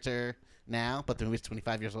that character now, but the movie's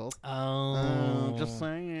 25 years old. Oh. Just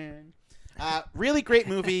saying. Really great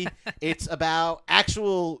movie. It's about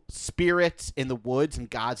actual spirits in the woods and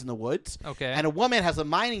gods in the woods. Okay. And a woman has a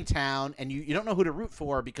mining town, and you don't know who to root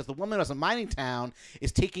for because the woman who has a mining town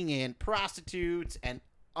is taking in prostitutes and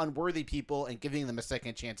unworthy people and giving them a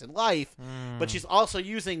second chance in life. But she's also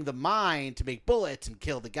using the mine to make bullets and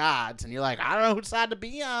kill the gods. And you're like, I don't know whose side to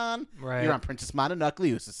be on. Right. You're on Princess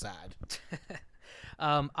Mononoke's side.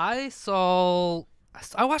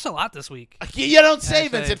 I watched a lot this week. You don't say,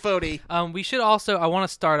 Actually, Vincent Fodi. We should also, I want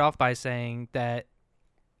to start off by saying that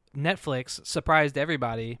Netflix surprised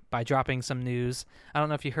everybody by dropping some news. I don't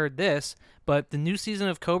know if you heard this, but the new season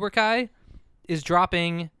of Cobra Kai is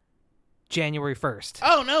dropping January 1st.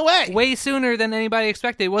 Oh, no way. Way sooner than anybody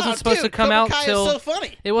expected. It wasn't supposed to dude, come Cobra out Kai till is so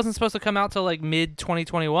funny. It wasn't supposed to come out till like mid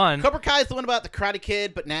 2021. Cobra Kai is the one about the Karate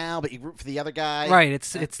Kid, but you root for the other guy. Right,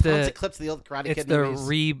 it's Tons the of clips of the old Karate it's Kid the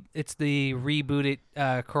movies. it's the rebooted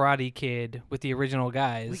Karate Kid with the original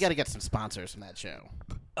guys. We got to get some sponsors from that show.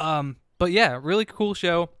 But yeah, really cool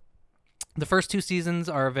show. The first 2 seasons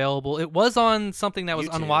are available. It was on something that was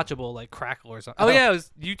YouTube. unwatchable, like Crackle or something. Oh yeah, it was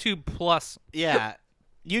YouTube Plus. Yeah.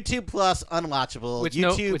 YouTube Plus unwatchable. Which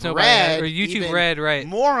YouTube nobody Red had, or YouTube even Red, right?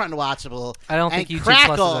 more unwatchable. I don't and think YouTube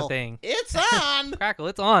Crackle, Plus is a thing. It's on. Crackle,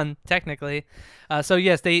 it's on technically. So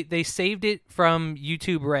yes, they saved it from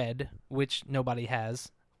YouTube Red, which nobody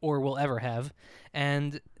has or will ever have,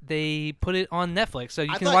 and they put it on Netflix, so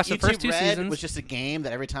you can watch the YouTube first 2 Red seasons. was just a game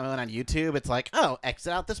that every time I went on YouTube, it's like, oh,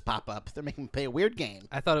 exit out this pop-up. They're making me play a weird game.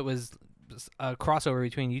 I thought it was a crossover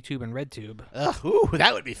between YouTube and RedTube, Ugh, ooh,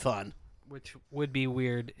 that would be fun. which would be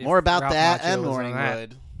weird. If More about Ralph that Macchio and was on that.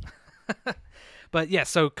 Morningwood. But yeah,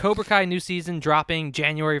 so Cobra Kai new season dropping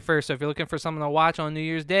January 1st. So if you're looking for something to watch on New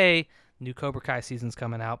Year's Day, new Cobra Kai season's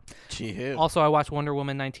coming out. Gee-hoo. Also, I watched Wonder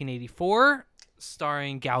Woman 1984,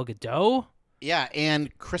 starring Gal Gadot. Yeah,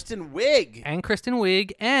 and Kristen Wiig. And Kristen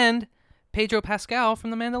Wiig and Pedro Pascal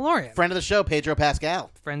from The Mandalorian. Friend of the show, Pedro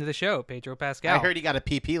Pascal. Friend of the show, Pedro Pascal. I heard he got a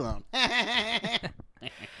PP loan.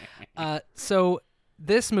 So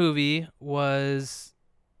this movie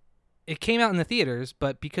it came out in the theaters,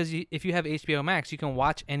 but because if you have HBO Max, you can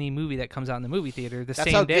watch any movie that comes out in the movie theater the That's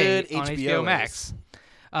same how day good on HBO HBO is. Max.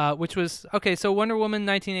 Which was, okay, so Wonder Woman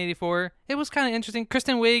 1984, it was kind of interesting.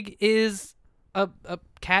 Kristen Wiig is a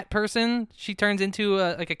cat person. She turns into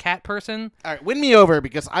a cat person. All right, win me over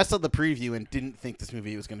because I saw the preview and didn't think this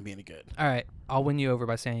movie was going to be any good. All right, I'll win you over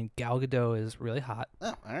by saying Gal Gadot is really hot. Oh,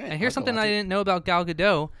 all right. And here's I'll go something watch I it. didn't know about Gal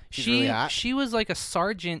Gadot. She's really hot? She was like a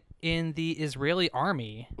sergeant in the Israeli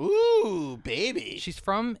army. Ooh, baby. She's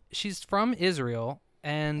from Israel,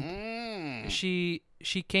 and she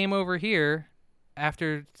came over here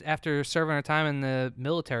after serving her time in the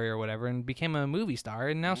military or whatever, and became a movie star,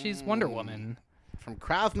 and now she's Wonder Woman. From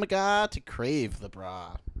Krav Maga to Crave the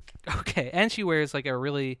Bra. Okay, and she wears like a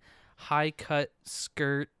really high cut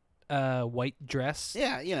skirt, white dress.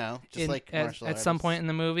 Yeah, just like martial at some artists. point in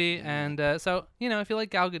the movie, and so if you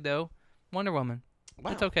like Gal Gadot, Wonder Woman.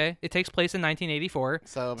 Wow. It's okay. It takes place in 1984.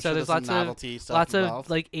 So, I'm So sure there's some lots novelty of stuff lots involved. of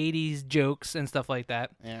like 80s jokes and stuff like that.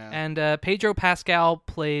 Yeah. And Pedro Pascal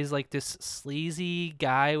plays like this sleazy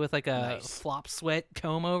guy with like a Nice. flop sweat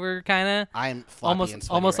comb over kind of I'm floppy and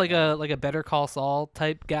sweaty right now. like a Better Call Saul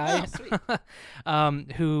type guy. Oh,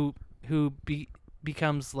 who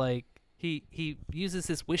becomes like he uses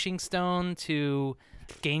his wishing stone to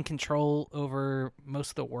gain control over most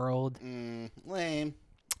of the world. Lame.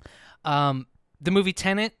 The movie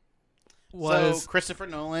Tenet was So Christopher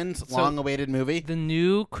Nolan's long-awaited movie. the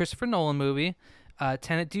new Christopher Nolan movie.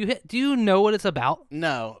 Tenet. Do you know what it's about?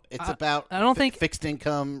 No, it's about I don't think- fixed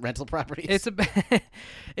income rental properties.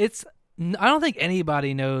 It's I don't think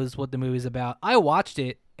anybody knows what the movie's about. I watched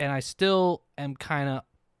it and I still am kind of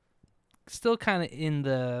in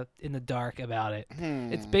the dark about it.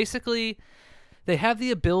 It's basically they have the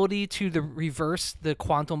ability to reverse the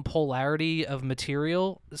quantum polarity of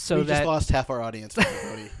material so we that just lost half our audience,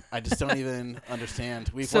 everybody. I just don't even understand.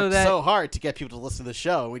 We've So worked that- so hard to get people to listen to the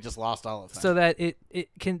show, and we just lost all of them. so that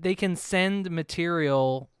they can send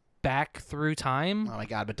material back through time. Oh my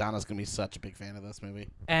god, Madonna's gonna be such a big fan of this movie.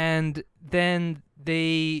 And then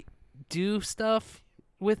they do stuff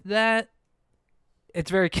with that.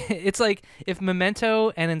 It's like if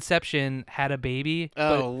Memento and Inception had a baby,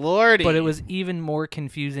 Oh lordy! but it was even more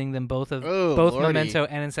confusing than both lordy. Memento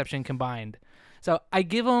and Inception combined. So I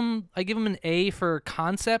give them an A for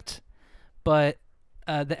concept, but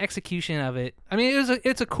the execution of it. I mean,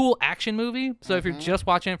 it's a cool action movie. So if you're just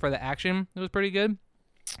watching it for the action, it was pretty good.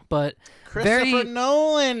 But Christopher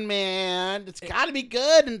Nolan, man, it's got to be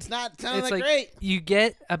good, and it's not sounding that great. You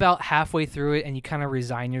get about halfway through it, and you kind of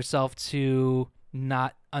resign yourself to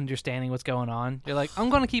not understanding what's going on. You're like, I'm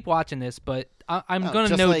going to keep watching this, but I'm going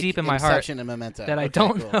to know deep in my heart and Memento. that I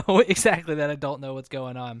don't know exactly that I don't know what's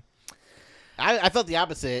going on. I felt the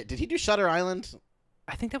opposite. Did he do Shutter Island?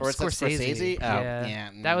 I think that was Scorsese. Oh, yeah.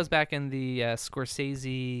 That was back in the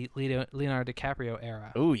Scorsese Leonardo DiCaprio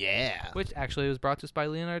era. Oh, yeah. Which actually was brought to us by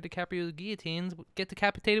Leonardo DiCaprio's guillotines. Get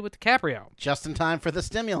decapitated with DiCaprio. Just in time for the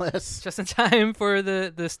stimulus. Just in time for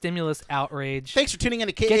the stimulus outrage. Thanks for tuning in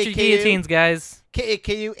to KAKU. Get your guillotines, guys.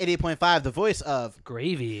 KAKU 88.5, the voice of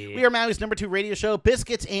Gravy. We are Maui's #2 radio show.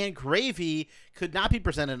 Biscuits and Gravy could not be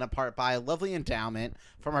presented in part by a lovely endowment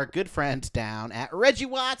from our good friends down at Reggie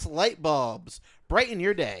Watts Light Bulbs. Brighten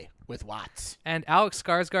your day with Watts. And Alex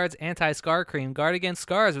Skarsgård's anti-scar cream. Guard against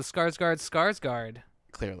scars with Skarsgård's Skarsgård.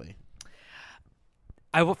 Clearly.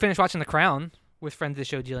 I finished watching The Crown with friend of the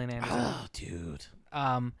show, Gillian Anderson. Oh, dude.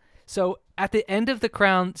 So at the end of The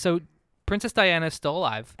Crown, so Princess Diana is still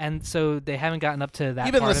alive, and so they haven't gotten up to that.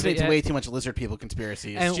 You've been part listening of it to yet. way too much lizard people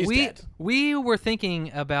conspiracies. And She's dead. we were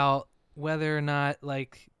thinking about whether or not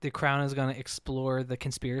like The Crown is going to explore the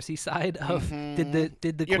conspiracy side of did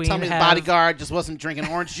the You're Queen telling me the have bodyguard just wasn't drinking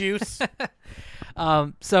orange juice?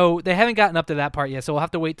 So they haven't gotten up to that part yet, so we'll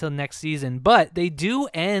have to wait till next season. But they do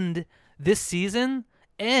end this season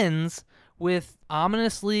ends with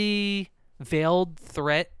ominously veiled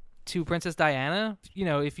threat to Princess Diana. You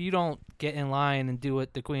know, if you don't get in line and do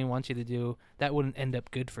what the Queen wants you to do, that wouldn't end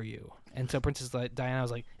up good for you. And so Princess Diana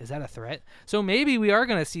was like, is that a threat? So maybe we are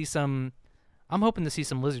going to see some... I'm hoping to see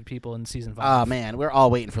some lizard people in season 5. Oh, man. We're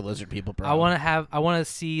all waiting for lizard people, bro. I want to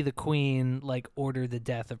see the Queen like order the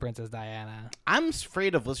death of Princess Diana. I'm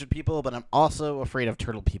afraid of lizard people, but I'm also afraid of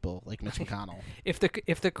turtle people like Mitch McConnell. If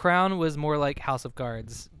the Crown was more like House of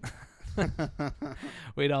Cards,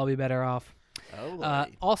 we'd all be better off. Oh,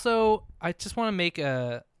 also, I just want to make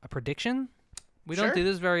a prediction. We Sure. don't do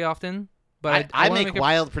this very often, but I wanna make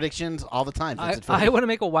wild predictions all the time. I want to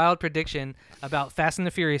make a wild prediction about Fast and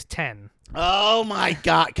the Furious 10. Oh my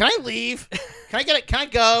God! Can I leave? Can I get it? Can I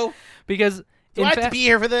go? Because Do I have to be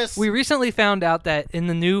here for this? we recently found out that in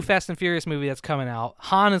the new Fast and Furious movie that's coming out,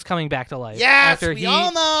 Han is coming back to life. Yes, after we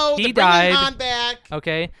all know. he They're bringing died. Han back.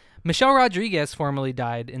 Okay. Michelle Rodriguez formerly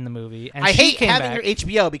died in the movie, and I she hate came having back. your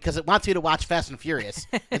HBO because it wants you to watch Fast and Furious.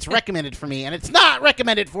 It's recommended for me, and it's not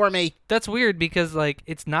recommended for me. That's weird because like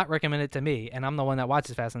it's not recommended to me, and I'm the one that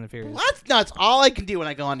watches Fast and the Furious. That's nuts. All I can do when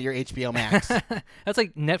I go onto your HBO Max. That's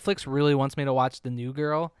like Netflix really wants me to watch The New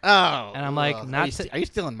Girl. Oh, And I'm like, ugh. not Are you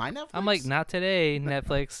stealing my Netflix? I'm like, not today,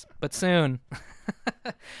 Netflix, but soon.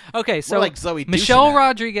 Okay, so More like Zoe Michelle Deschanel.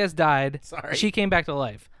 Rodriguez died. Sorry. She came back to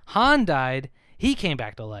life. Han died. He came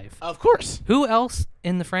back to life. Of course. Who else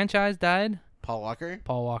in the franchise died? Paul Walker.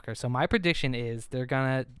 Paul Walker. So my prediction is they're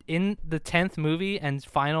gonna in the 10th movie and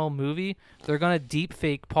final movie, they're gonna deep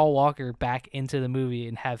fake Paul Walker back into the movie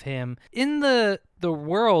and have him in the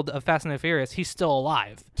world of Fast and the Furious. He's still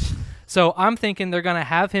alive. So I'm thinking they're gonna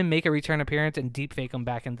have him make a return appearance and deep fake him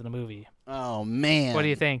back into the movie. Oh man. What do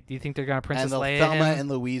you think? Do you think they're gonna Princess And they'll Leia Thelma him? and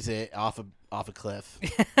Louise it off a cliff.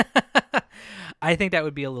 I think that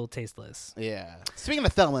would be a little tasteless. Yeah. Speaking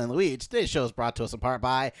of Thelma and Louise, today's show is brought to us in part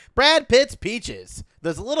by Brad Pitt's Peaches.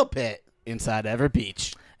 There's a little pit inside every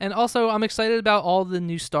peach. And also, I'm excited about all the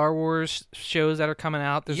new Star Wars shows that are coming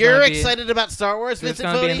out. You're excited about Star Wars, There's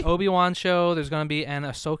Vincent going to be Fodi? an Obi-Wan show. There's going to be an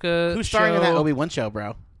Ahsoka Who's starring in show. that Obi-Wan show,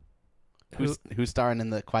 bro? Who? Who's starring in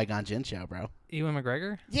the Qui-Gon Jinn show, bro? Ewan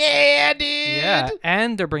McGregor? Yeah, dude. Yeah,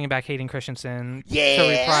 and they're bringing back Hayden Christensen to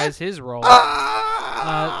Yeah. reprise his role.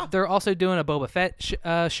 They're also doing a Boba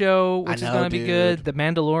Fett show, which is know, going to be dude. good. The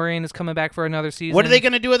Mandalorian is coming back for another season. What are they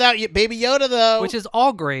going to do without Baby Yoda, though? Which is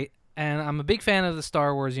all great, and I'm a big fan of the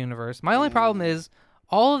Star Wars universe. My only problem is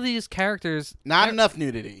all of these characters... Not enough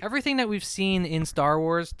nudity. Everything that we've seen in Star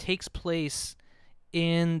Wars takes place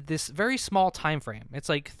in this very small time frame. It's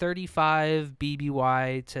like 35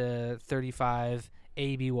 BBY to 35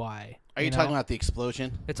 ABY. Are you talking about the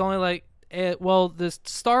explosion? It's only like... the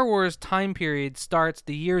Star Wars time period starts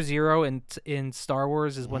the year 0 in Star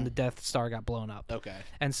Wars is when the Death Star got blown up. Okay.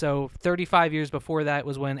 And so 35 years before that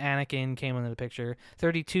was when Anakin came into the picture.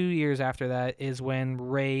 32 years after that is when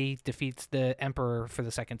Rey defeats the Emperor for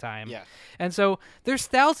the second time. Yeah. And so there's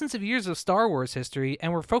thousands of years of Star Wars history,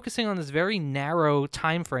 and we're focusing on this very narrow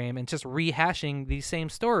time frame and just rehashing these same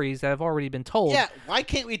stories that have already been told. Yeah, why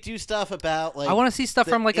can't we do stuff about, like... I want to see stuff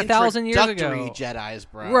the from like 1,000 years ago. introductory Jedis,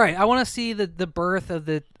 bro. Right. I want to see see the birth of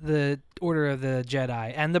the Order of the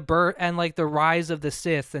Jedi and the birth and like the rise of the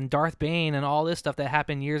Sith and Darth Bane and all this stuff that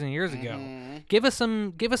happened years and years ago. Give us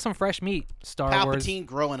some fresh meat. Star Wars. Palpatine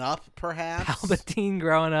growing up, perhaps. Palpatine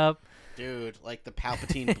growing up. Dude, like the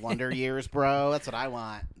Palpatine blunder years, bro. That's what I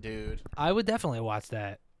want, dude. I would definitely watch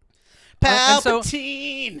that.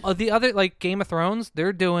 Palpatine. The other, like Game of Thrones,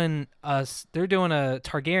 they're doing a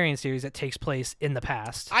Targaryen series that takes place in the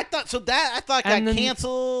past. I thought got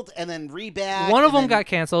canceled and then reback. One of them got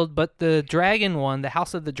canceled, but the dragon one, the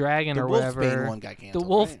House of the Dragon or whatever, Wolfsbane one got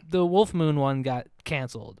canceled. The Wolf Moon one got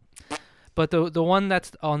canceled. But the one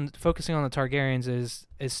that's focusing on the Targaryens is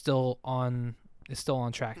still on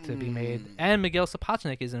track to be made, and Miguel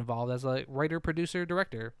Sapochnik is involved as a writer, producer,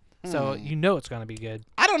 director. So it's going to be good.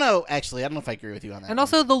 I don't know, actually. I don't know if I agree with you on that. And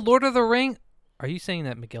also, the Lord of the Ring. Are you saying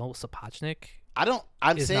that Miguel Sapochnik?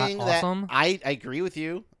 I'm saying not that awesome? I agree with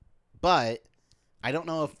you, but I don't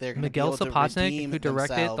know if they're going to be able to redeem Sapochnik, who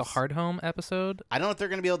directed themselves. the Hard Home episode. I don't know if they're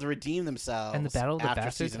going to be able to redeem themselves. And the Battle of the after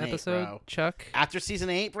Bastards season 8, episode, bro. Chuck. After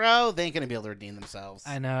season 8, bro, they ain't going to be able to redeem themselves.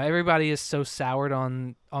 I know. Everybody is so soured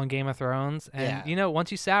on Game of Thrones. And,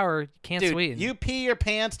 once you sour, you can't sweeten. You pee your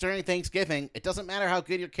pants during Thanksgiving. It doesn't matter how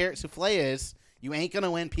good your carrot souffle is. You ain't going to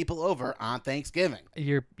win people over on Thanksgiving.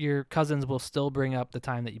 Your cousins will still bring up the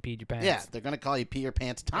time that you peed your pants. Yeah, they're going to call you Pee Your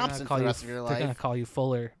Pants Thompson for the rest of your life. They're going to call you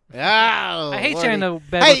Fuller. Oh, I hate Lordy. sharing the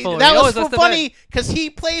bed with Fuller. That was so funny because he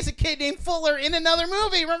plays a kid named Fuller in another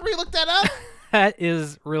movie. Remember we looked that up? That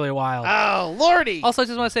is really wild. Oh, Lordy. Also, I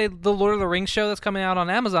just want to say the Lord of the Rings show that's coming out on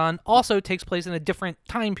Amazon also takes place in a different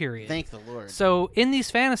time period. Thank the Lord. So in these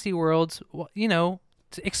fantasy worlds,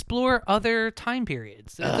 to explore other time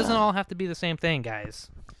periods. It doesn't all have to be the same thing,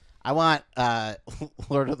 guys. I want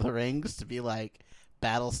Lord of the Rings to be like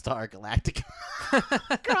Battlestar Galactica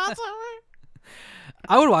crossover.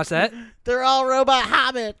 I would watch that. They're all robot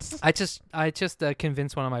hobbits. I just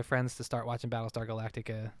convinced one of my friends to start watching Battlestar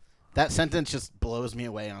Galactica. That sentence just blows me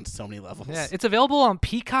away on so many levels. Yeah, it's available on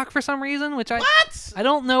Peacock for some reason, which I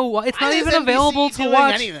don't know why. It's Why not is even NBC available to doing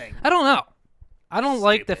watch. anything? I don't know. I don't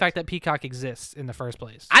like the fact that Peacock exists in the first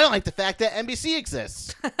place. I don't like the fact that NBC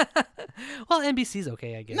exists. Well, NBC's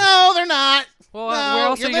okay, I guess. No, they're not. Well, no, where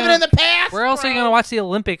else you're are you living in the past. Where else are you going to watch the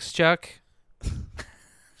Olympics, Chuck?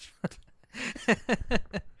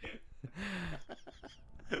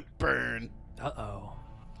 Burn. Uh-oh.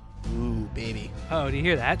 Ooh, baby. Oh, do you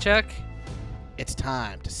hear that, Chuck? It's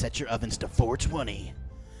time to set your ovens to 420.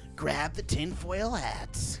 Grab the tinfoil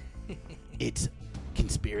hats. It's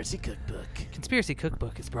Conspiracy Cookbook. Conspiracy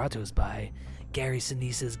Cookbook is brought to us by Gary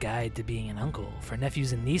Sinise's Guide to Being an Uncle. For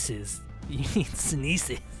nephews and nieces, you need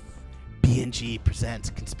Sinise. B&G presents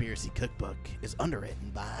Conspiracy Cookbook is underwritten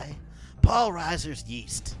by Paul Reiser's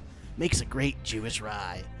Yeast. Makes a great Jewish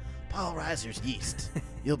rye. Paul Reiser's Yeast.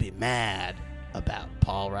 You'll be mad about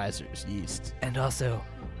Paul Reiser's Yeast. And also,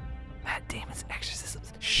 Matt Damon's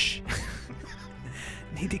exorcisms. Shh.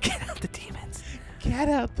 Need to get out the demons. Get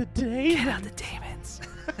out the demons. Get out the demons.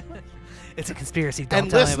 It's a conspiracy. Don't and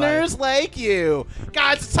tell listeners like you.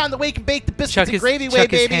 Guys, it's time to wake and bake the biscuits and gravy way,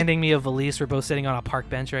 Chuck baby. is handing me a valise. We're both sitting on a park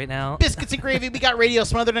bench right now. Biscuits and gravy. We got radio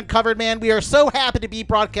smothered and covered, man. We are so happy to be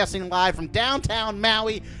broadcasting live from downtown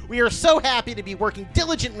Maui. We are so happy to be working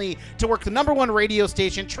diligently to work the #1 radio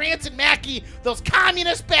station, Trance and Mackie, those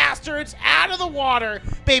communist bastards, out of the water.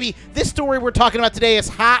 Baby, this story we're talking about today is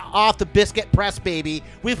hot off the biscuit press, baby.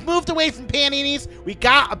 We've moved away from paninis. We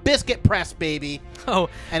got a biscuit press, baby. Oh,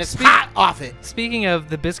 and it's hot off it. Speaking of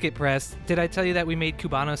the biscuit press, did I tell you that we made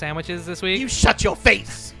Cubano sandwiches this week? You shut your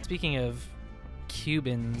face. Speaking of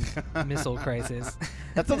Cuban Missile Crisis.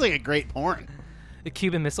 That sounds like a great porn. The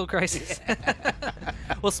Cuban Missile Crisis.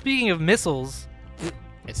 Well, speaking of missiles,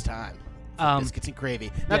 it's time. Biscuits and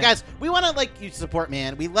gravy. Now, guys, we want to like you support,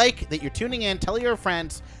 man. We like that you're tuning in. Tell your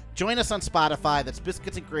friends. Join us on Spotify. That's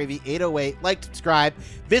Biscuits and Gravy 808. Like, subscribe.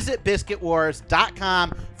 Visit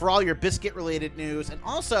BiscuitWars.com for all your biscuit-related news. And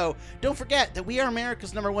also, don't forget that we are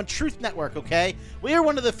America's #1 truth network, okay? We are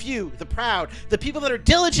one of the few, the proud, the people that are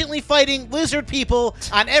diligently fighting lizard people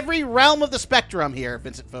on every realm of the spectrum here,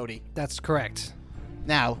 Vincent Fodi. That's correct.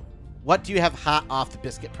 Now, what do you have hot off the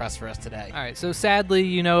biscuit press for us today? All right, so sadly,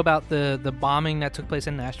 you know about the bombing that took place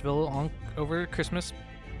in Nashville over Christmas,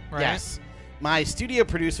 right? Yes. My studio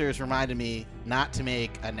producers reminded me not to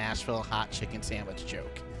make a Nashville hot chicken sandwich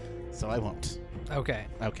joke, so I won't. Okay.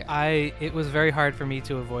 Okay. It was very hard for me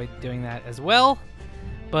to avoid doing that as well,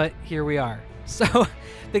 but here we are. So,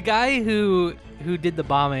 the guy who did the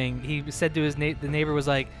bombing, he said to the neighbor was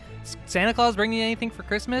like, "Santa Claus bring you anything for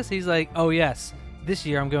Christmas?" He's like, "Oh yes, this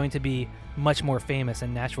year I'm going to be much more famous,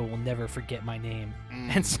 and Nashville will never forget my name."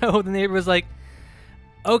 And so the neighbor was like,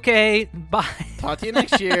 Okay, bye. Talk to you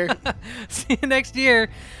next year. See you next year.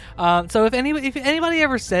 So if anybody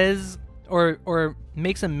ever says or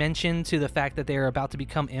makes a mention to the fact that they're about to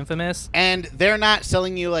become infamous, and they're not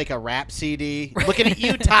selling you like a rap CD, looking at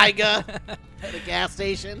you, Tyga, at a gas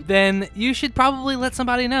station, then you should probably let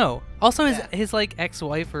somebody know. Also, Yeah. his like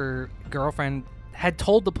ex-wife or girlfriend had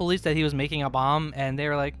told the police that he was making a bomb, and they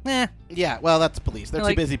were like, "Eh, Yeah, well, that's the police. They're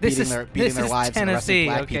Like, too busy this beating is- their this is wives and arresting Tennessee,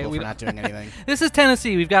 black okay, people we for don't- not doing anything. this is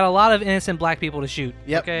Tennessee. We've got a lot of innocent black people to shoot."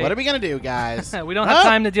 Yep. Okay? What are we gonna do, guys? We don't have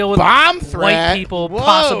time to deal with bomb threat. white people Whoa.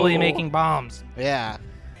 possibly making bombs. Yeah.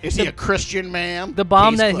 Is he a Christian man? The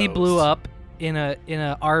bomb Case that he closed. blew up in a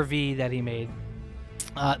RV that he made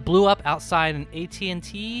blew up outside an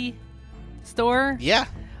AT&T store. Yeah.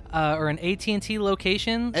 Or an AT&T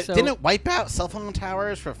location. So Didn't it wipe out cell phone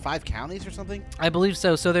towers for 5 counties or something? I believe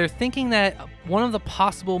so. So they're thinking that one of the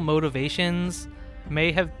possible motivations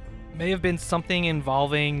may have been something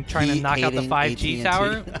involving trying to knock out the 5G AT&T.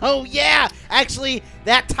 tower. Oh, yeah. Actually,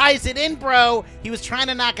 that ties it in, bro. He was trying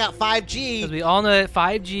to knock out 5G. Because we all know that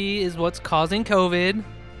 5G is what's causing COVID,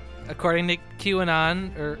 according to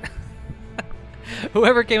QAnon or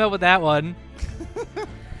whoever came up with that one.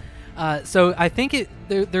 So I think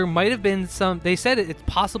there might have been some. They said it's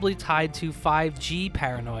possibly tied to 5G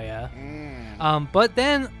paranoia. But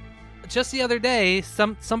then, just the other day,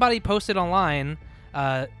 somebody posted online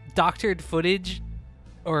doctored footage,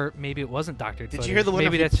 or maybe it wasn't doctored. Did you hear the one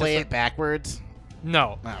maybe if you that's play just it backwards?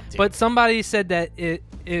 No. Oh, dude. But somebody said that it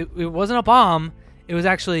wasn't a bomb. It was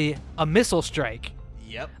actually a missile strike.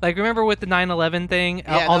 Yep. Like, remember with the 9/11 thing?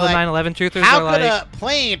 Yeah, All the they're like, 9/11 truthers How are could like, a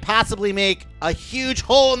plane possibly make a huge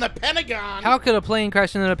hole in the Pentagon? how could a plane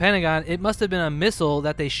crash into the Pentagon? It must have been a missile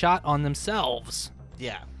that they shot on themselves.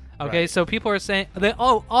 Yeah. Okay, right. so people are saying,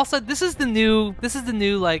 also this is the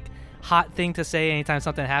new like hot thing to say anytime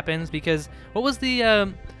something happens, because what was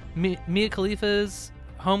the Mia Khalifa's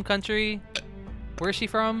home country? Where's she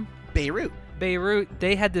from? Beirut.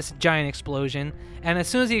 They had this giant explosion, and as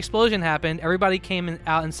soon as the explosion happened, everybody came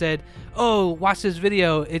out and said, "Oh, watch this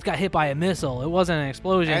video. It got hit by a missile. It wasn't an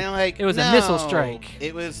explosion. And I'm like, it was a no, missile strike."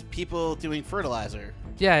 It was people doing fertilizer.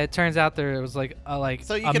 Yeah, it turns out there was like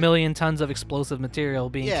So you a can- million tons of explosive material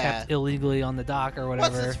being Yeah. kept illegally on the dock or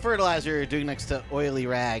whatever. What's this fertilizer doing next to oily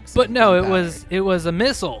rags? But and no, it gunpowder? was a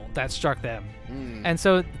missile that struck them. Mm. And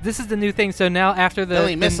so this is the new thing. So now after The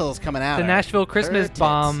only missiles coming out. the are Nashville Christmas her tits.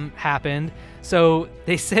 bomb happened, so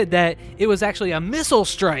they said that it was actually a missile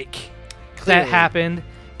strike that Clearly. happened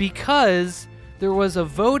because there was a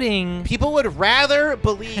voting. People would rather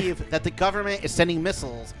believe that the government is sending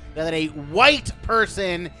missiles than that a white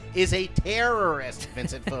person is a terrorist,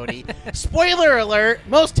 Vincent Fodi. Spoiler alert,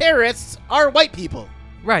 most terrorists are white people.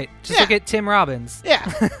 Right. Just Yeah. look at Tim Robbins. Yeah.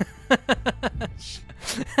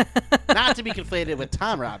 Not to be conflated with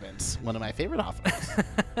Tom Robbins, one of my favorite authors.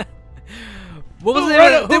 What was Who it?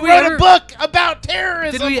 wrote, Did who we wrote ever- a book about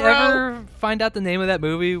terrorism, Did we bro? ever find out the name of that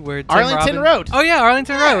movie where Tim Arlington Robbins- Road. Oh yeah,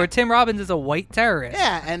 Arlington Yeah. Road, where Tim Robbins is a white terrorist.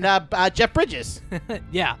 Yeah, and Jeff Bridges.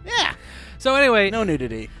 Yeah. Yeah. So anyway, No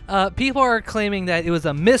nudity. people are claiming that it was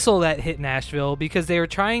a missile that hit Nashville because they were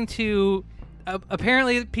trying to.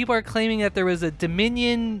 Apparently, people are claiming that there was a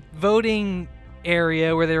Dominion voting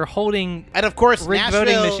area where they were holding. And of course, rigged Nashville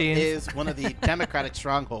voting machines. is one of the Democratic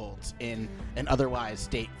strongholds in an otherwise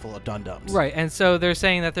state full of dum-dums. Right, and so they're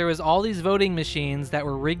saying that there was all these voting machines that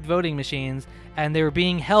were rigged voting machines, and they were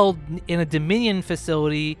being held in a Dominion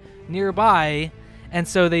facility nearby, and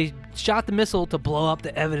so they shot the missile to blow up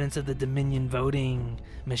the evidence of the Dominion voting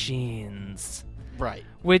machines. Right.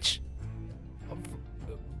 Which,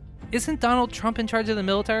 isn't Donald Trump in charge of the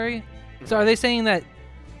military? So are they saying that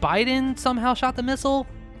Biden somehow shot the missile?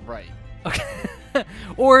 Right. Okay.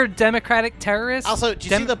 Or Democratic terrorists? Also, did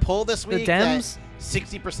you see the poll this the week Dems? that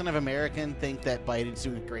 60% of Americans think that Biden's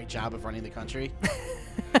doing a great job of running the country?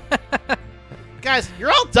 Guys, you're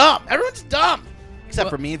all dumb. Everyone's dumb. Except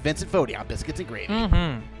for me and Vincent Fodi on Biscuits and Gravy.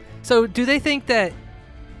 Mm-hmm. So do they think that,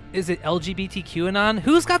 is it LGBTQAnon?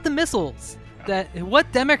 Who's got the missiles?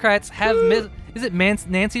 What Democrats have is it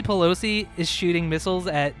Nancy Pelosi is shooting missiles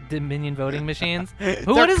at Dominion voting machines?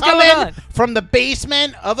 What is coming going on? from the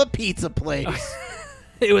basement of a pizza place.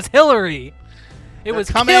 It was Hillary. It was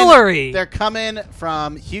coming, Hillary. They're coming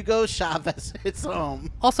from Hugo Chavez's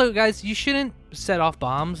home. Also, guys, you shouldn't set off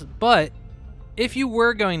bombs, but if you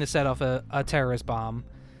were going to set off a terrorist bomb,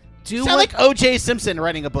 do Sound what like O.J. Simpson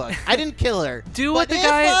writing a book. I didn't kill her. Do but what the if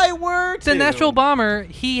guy- I were to. the natural bomber,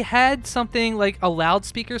 he had something like a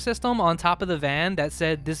loudspeaker system on top of the van that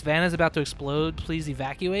said, "This van is about to explode. Please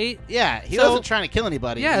evacuate." Yeah, he So- wasn't trying to kill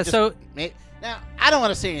anybody. Yeah, He just so- now I don't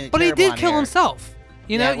want to say anything. But he terrible did on kill air. himself.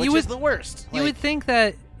 You know, which is the worst. You would think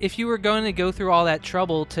that if you were going to go through all that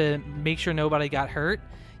trouble to make sure nobody got hurt,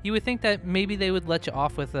 you would think that maybe they would let you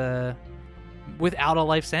off without a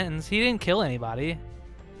life sentence. He didn't kill anybody.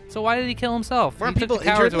 So why did he kill himself? Weren't he took people the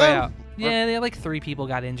coward's injured, way though? out. Yeah, they had like 3 people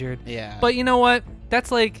got injured. Yeah. But you know what?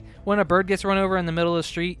 That's like when a bird gets run over in the middle of the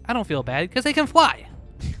street. I don't feel bad because they can fly.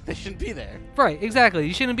 They shouldn't be there. Right, exactly.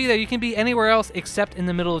 You shouldn't be there. You can be anywhere else except in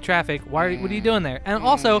the middle of traffic. What are you doing there? And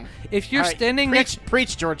also, if you're standing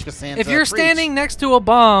preach George Costanza. if you're standing next to a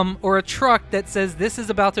bomb or a truck that says this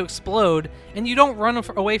is about to explode and you don't run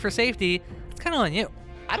away for safety, it's kind of on you.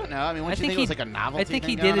 I don't know. I mean, you think it was like a novelty I think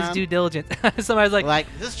he thing did his on? due diligence. Somebody's Like,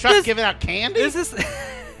 this truck giving out candy? Is this?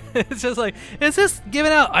 It's just like, is this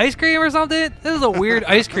giving out ice cream or something? This is a weird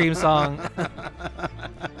ice cream song.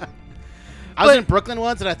 I was in Brooklyn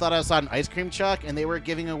once, and I thought I saw an ice cream truck, and they were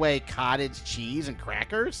giving away cottage cheese and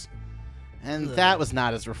crackers, and that was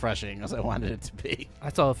not as refreshing as I wanted it to be. I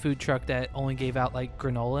saw a food truck that only gave out like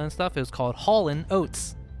granola and stuff. It was called Hallin'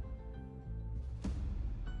 Oats.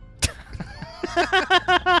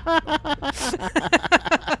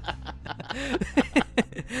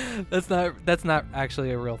 That's not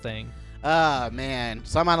actually a real thing. Oh, man.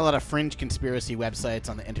 So I'm on a lot of fringe conspiracy websites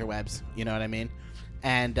on the interwebs. You know what I mean?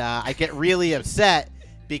 And I get really upset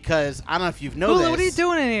because I don't know if you've noticed. What are you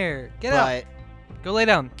doing in here? Get out. Go lay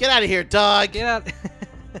down. Get out of here, dog. Get out.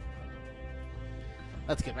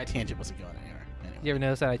 That's good. My tangent wasn't going anywhere. Anyway. You ever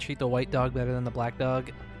notice that I treat the white dog better than the black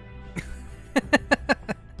dog?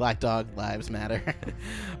 Black dog lives matter.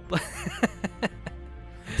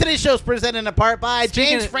 Today's show is presented in part by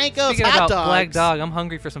James Franco's Hot Dogs. Black dog, I'm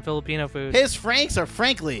hungry for some Filipino food. His Franks are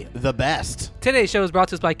frankly the best. Today's show is brought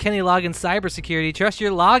to us by Kenny Loggins Cybersecurity. Trust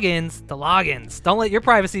your logins to logins. Don't let your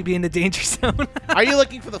privacy be in the danger zone. Are you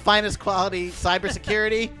looking for the finest quality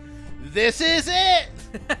cybersecurity? This is it.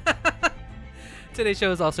 Today's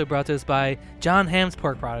show is also brought to us by John Ham's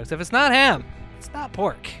Pork Products. If it's not ham, it's not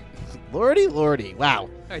pork. Lordy, lordy. Wow. All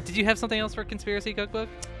right, did you have something else for Conspiracy Cookbook?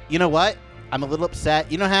 You know what? I'm a little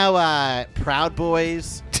upset. You know how Proud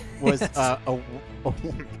Boys was a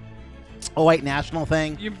white national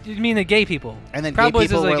thing? You mean the gay people? And then Proud gay Boys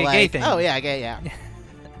people is like were a like, gay thing. oh, yeah, gay, yeah.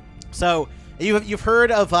 So you've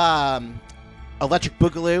heard of Electric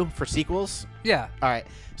Boogaloo for sequels? Yeah. All right.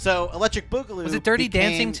 So Electric Boogaloo Was it Dirty became,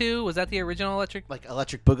 Dancing 2? Was that the original Electric? Like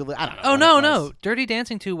Electric Boogaloo? I don't know. Oh, no. Dirty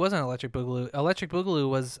Dancing 2 wasn't Electric Boogaloo. Electric Boogaloo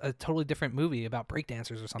was a totally different movie about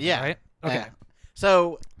breakdancers or something, right? Okay. Yeah.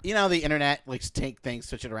 So, you know, the internet likes to take things,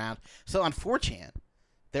 switch it around. So on 4chan,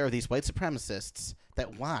 there are these white supremacists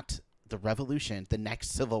that want the revolution, the next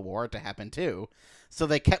civil war to happen too. So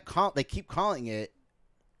they keep calling it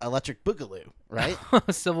Electric Boogaloo, right?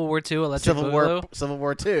 Civil War II, Electric Boogaloo. Civil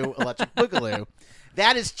War II, Electric Boogaloo.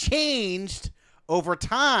 That has changed over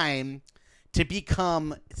time to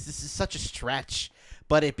become, this is such a stretch,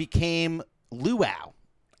 but it became luau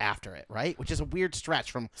after it, right? Which is a weird stretch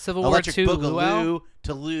from Civil War Electric II Boogaloo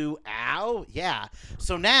to luau. Yeah.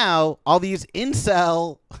 So now all these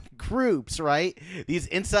incel groups, right? These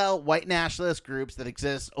incel white nationalist groups that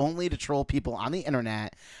exist only to troll people on the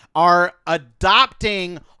internet are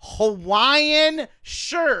adopting Hawaiian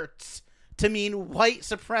shirts to mean white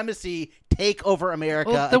supremacy take over America.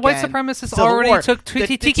 Well, the white again. supremacists Civil already War. took The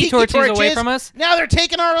tiki torches away from us. Now they're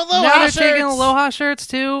taking our aloha Now they're shirts. taking aloha shirts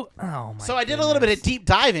too. Oh my! So I did a little bit of deep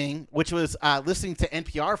diving, which was listening to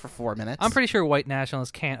NPR for 4 minutes. I'm pretty sure white nationalists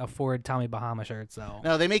can't afford Tommy Bahama shirts, though.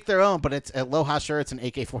 No, they make their own, but it's aloha shirts and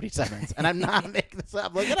AK-47s, and I'm not making this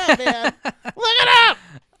up. Look it up, man. Look it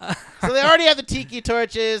up. So they already have the tiki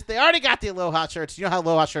torches. They already got the aloha shirts. You know how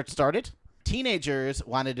aloha shirts started? Teenagers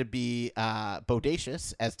wanted to be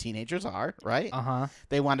bodacious, as teenagers are, right? Uh-huh.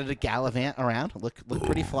 They wanted to gallivant around, look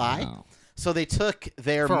pretty fly. Wow. So they took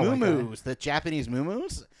their For a white muumuus, the Japanese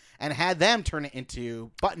muumuus, and had them turn it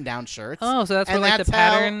into button-down shirts. Oh, so that's where and like that's the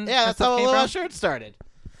pattern. How, yeah, that's how came aloha from? shirts started.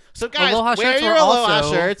 So guys, Aloha wear shirts your were aloha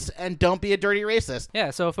also- shirts and don't be a dirty racist. Yeah,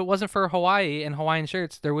 so if it wasn't for Hawaii and Hawaiian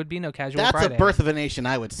shirts, there would be no casual That's Friday. a birth of a nation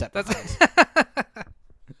I would set behind. That's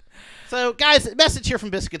So, guys, message here from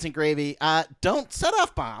Biscuits and Gravy. Don't set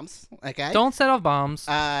off bombs, okay? Don't set off bombs.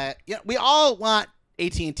 We all want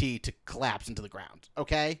AT&T to collapse into the ground,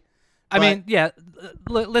 okay? I mean, yeah.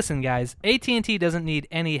 Listen, guys. AT&T doesn't need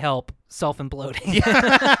any help self-imploding.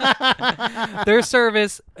 Their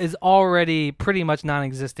service is already pretty much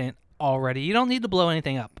non-existent already. You don't need to blow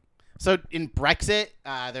anything up. So in Brexit,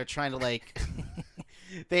 they're trying to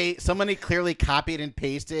somebody clearly copied and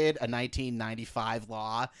pasted a 1995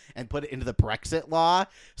 law and put it into the Brexit law.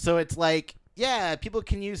 So it's like yeah, people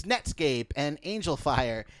can use Netscape and Angel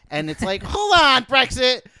Fire. And it's like, hold on,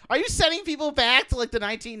 Brexit. Are you sending people back to like the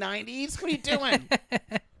 1990s? What are you doing?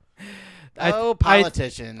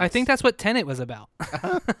 Politicians. I think that's what Tenet was about.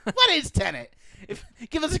 What is Tenet?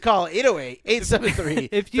 Give us a call, 808-873-3435.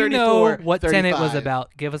 If you know what Tenet was about,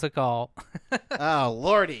 give us a call. Oh,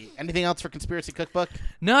 Lordy. Anything else for Conspiracy Cookbook?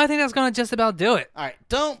 No, I think that's going to just about do it. All right.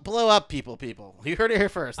 Don't blow up people. You heard it here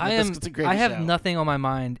first. I have nothing on my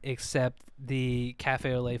mind except the Cafe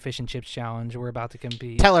Olé Fish and Chips Challenge we're about to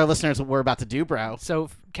compete. Tell our listeners what we're about to do, bro. So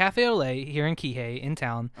Cafe Olé here in Kihei, in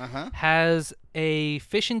town, has a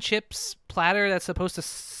fish and chips platter that's supposed to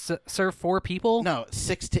serve 4 people. No,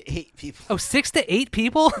 6 to 8 people. Oh, 6 to 8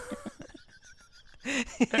 people?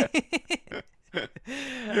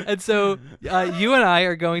 And so you and I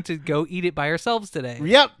are going to go eat it by ourselves today.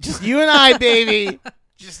 Yep, just you and I, baby.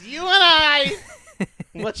 Just you and I.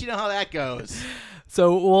 We'll let you know how that goes.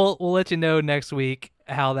 So we'll let you know next week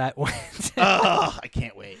how that went. Oh, I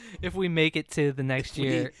can't wait. If we make it to the next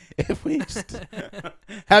year. If we just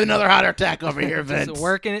have another heart attack over here, Vince. Just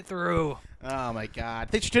working it through. Oh, my God.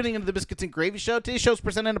 Thanks for tuning into the Biscuits and Gravy Show. Today's show is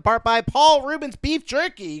presented in part by Paul Rubens Beef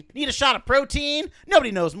Jerky. Need a shot of protein?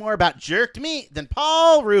 Nobody knows more about jerked meat than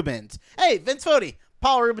Paul Rubens. Hey, Vince Fodi,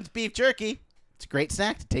 Paul Rubens Beef Jerky. It's a great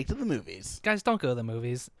snack to take to the movies. Guys, don't go to the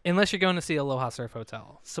movies unless you're going to see Aloha Surf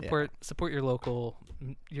Hotel. Support your local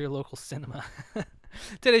cinema.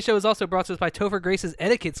 Today's show is also brought to us by Topher Grace's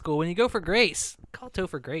Etiquette School. When you go for Grace, call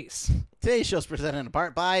Topher Grace. Today's show is presented in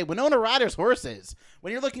part by Winona Ryder's Horses.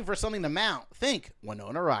 When you're looking for something to mount, think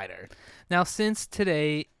Winona Ryder. Now, since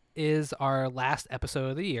today is our last episode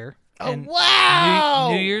of the year, and wow!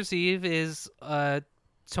 New Year's Eve is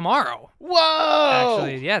tomorrow. Whoa!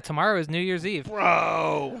 Actually, yeah, tomorrow is New Year's Eve.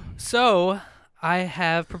 Bro! So I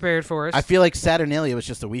have prepared for us. I feel like Saturnalia was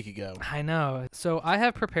just a week ago. I know. So I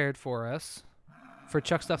have prepared for us, for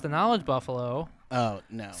Chuck Stuff the Knowledge Buffalo. Oh,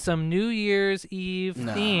 no. Some New Year's Eve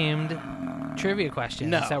themed trivia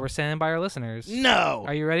questions that were sent in by our listeners. No.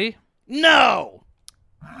 Are you ready? No.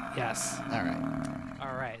 Yes.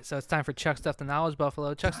 All right. So it's time for Chuck Stuff the Knowledge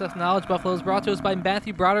Buffalo. Chuck Stuff the Knowledge Buffalo is brought to us by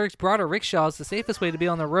Matthew Broderick's Broader Rickshaws, the safest way to be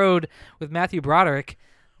on the road with Matthew Broderick.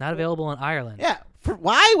 Not available in Ireland. Yeah.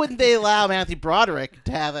 Why wouldn't they allow Matthew Broderick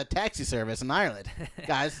to have a taxi service in Ireland?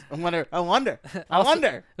 Guys, I wonder.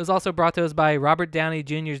 It was also brought to us by Robert Downey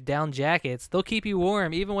Jr.'s Down Jackets. They'll keep you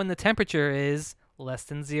warm even when the temperature is less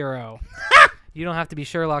than 0. You don't have to be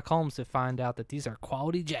Sherlock Holmes to find out that these are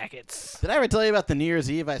quality jackets. Did I ever tell you about the New Year's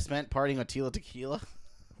Eve I spent partying with Tila Tequila?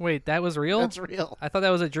 Wait, that was real? That's real. I thought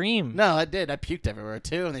that was a dream. No, I did. I puked everywhere,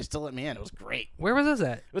 too, and they still let me in. It was great. Where was this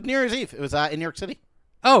at? It was New Year's Eve. It was in New York City.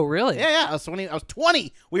 Oh, really? Yeah. I was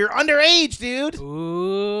 20. We were underage, dude.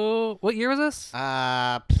 Ooh. What year was this?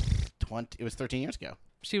 20. It was 13 years ago.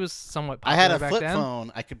 She was somewhat I popular had a back flip then.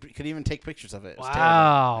 phone. I could even take pictures of it. It was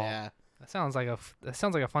wow. terrible. Yeah. That sounds like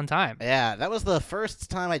a fun time. Yeah, that was the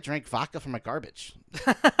first time I drank vodka from my garbage.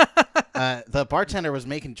 The bartender was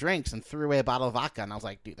making drinks and threw away a bottle of vodka, and I was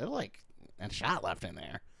like, dude, there's like a shot left in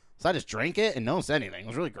there. So I just drank it, and no one said anything. It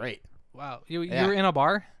was really great. Wow. You were in a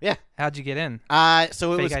bar? Yeah. How'd you get in?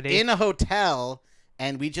 So it Fake was ID? in a hotel,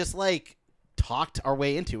 and we just like talked our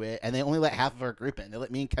way into it, and they only let half of our group in. They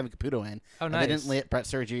let me and Kevin Caputo in. Oh, and nice. they didn't let Brett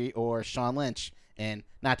Sergi or Sean Lynch in,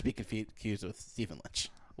 not to be confused with Stephen Lynch.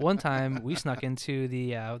 One time we snuck into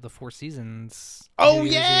the Four Seasons. Oh, New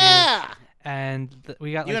Year's yeah! Eve, and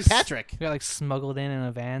we got You like and Patrick. We got like smuggled in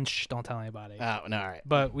a van. Shh, don't tell anybody. Oh, no, all right.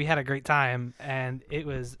 But we had a great time, and it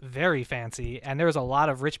was very fancy. And there was a lot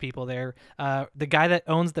of rich people there. The guy that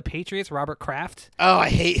owns the Patriots, Robert Kraft. Oh, I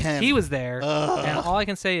hate him. He was there, Ugh. and all I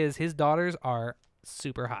can say is his daughters are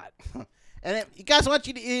super hot. And if you guys want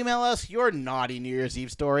you to email us your naughty New Year's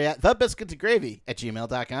Eve story at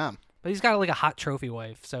thebiscuitsandgravy@gmail.com. But he's got like a hot trophy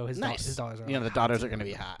wife, so his Nice. his daughters are. You know, the hot, daughters too. are going to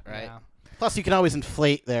be hot, right? Yeah. Plus, you can always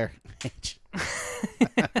inflate their age.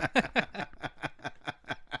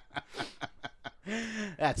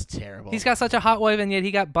 That's terrible. He's got such a hot wife, and yet he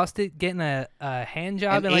got busted getting a hand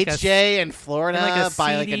job an in like HJ in Florida in like a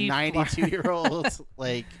by like a seedy 92-year-old.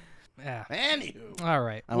 Like, yeah. anywho. All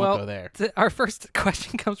right. I won't go there. Our first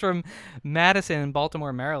question comes from Madison in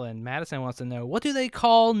Baltimore, Maryland. Madison wants to know, what do they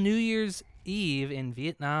call New Year's Eve in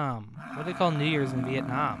Vietnam? What do they call New Year's in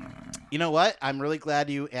Vietnam? You know what? I'm really glad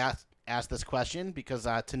you asked this question because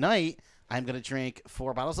tonight I'm going to drink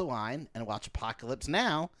 4 bottles of wine and watch Apocalypse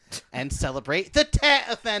Now and celebrate the Tet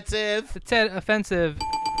Offensive. The Tet Offensive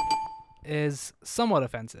is somewhat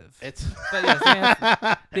offensive. It's But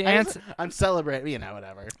yes, the answer I'm celebrating, you know,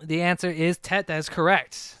 whatever. the answer is Tet. That is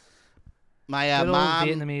correct. My Good old mom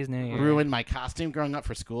Vietnamese New Year. ruined my costume growing up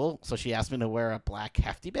for school, so she asked me to wear a black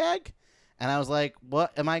hefty bag. And I was like,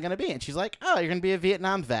 what am I going to be? And she's like, oh, you're going to be a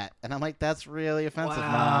Vietnam vet. And I'm like, that's really offensive,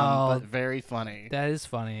 Wow. Mom, but very funny. That is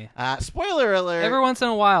funny. Spoiler alert. Every once in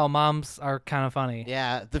a while, moms are kind of funny.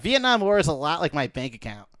 Yeah, the Vietnam War is a lot like my bank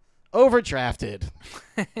account. Overdrafted.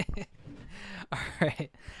 All right.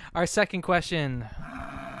 Our second question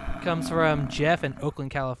comes from Jeff in Oakland,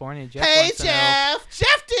 California. Jeff Hey, wants to know, Jeff.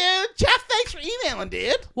 Jeff, dude. Jeff, thanks for emailing,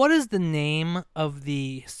 dude. what is the name of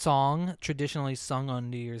the song traditionally sung on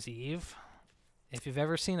New Year's Eve? If you've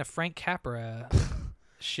ever seen a Frank Capra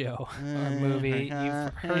show or movie,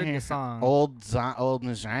 you've heard the song. Old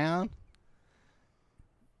Zion?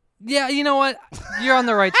 Yeah, you know what? You're on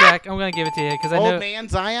the right track. I'm gonna give it to you because I know Old Man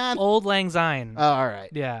Zion? Old Lang Syne. Oh, all right.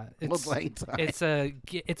 Yeah, Old Lang Syne.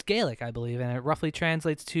 it's Gaelic, I believe, and it roughly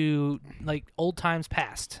translates to like old times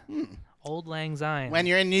past. Old Lang Syne. When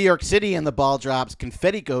you're in New York City and the ball drops,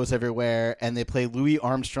 confetti goes everywhere, and they play Louis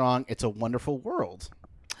Armstrong, It's a Wonderful World.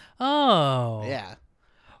 Oh. Yeah.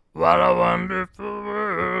 What a wonderful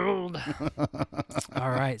world. All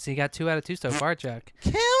right, so you got 2 out of 2 so far, Chuck.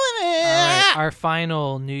 Killing All it. right, our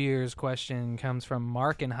final New Year's question comes from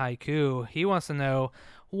Mark in Haiku. He wants to know,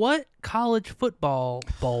 what college football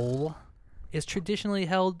bowl is traditionally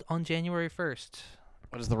held on January 1st?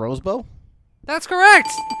 What is the Rose Bowl? That's correct.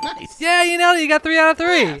 Nice. Yeah, you know, you got 3 out of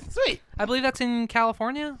 3. Yeah, sweet. I believe that's in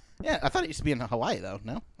California. Yeah, I thought it used to be in Hawaii, though.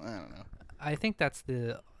 No? I don't know. I think that's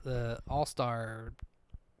the All-Star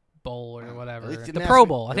Bowl or whatever. At least you The didn't Pro ask me-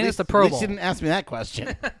 Bowl. I at think it's least- the Pro At Bowl. least you didn't ask me that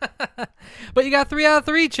question. But you got 3 out of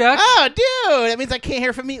 3, Chuck. Oh, dude. That means I can't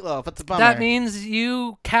hear from Meatloaf. That's a bummer. That means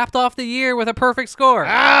you capped off the year with a perfect score. Oh,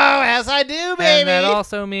 as I do, baby. And that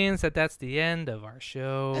also means that that's the end of our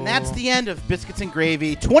show. And that's the end of Biscuits and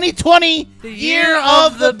Gravy 2020, the year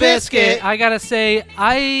of the biscuit. I gotta say,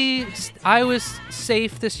 I was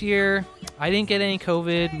safe this year. I didn't get any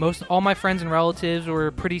COVID. All my friends and relatives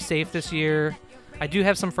were pretty safe this year. I do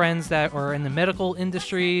have some friends that are in the medical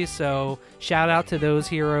industry, so shout out to those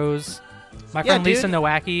heroes. My friend Lisa dude.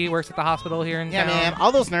 Nowacki works at the hospital here in Yeah, town. man.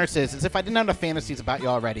 All those nurses, as if I didn't have enough fantasies about you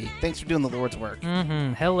already. Thanks for doing the Lord's work.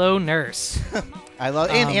 Hello, nurse. I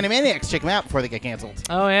love and Animaniacs. Check them out before they get canceled.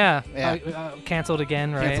 Oh, yeah. Yeah. Canceled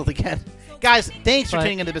again, right? Canceled again. Guys, thanks for But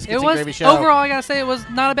tuning into the Biscuits it and was, Gravy Show. overall, I gotta say, it was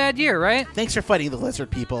not a bad year, right? Thanks for fighting the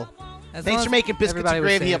lizard people. As long Thanks as for making Biscuits everybody and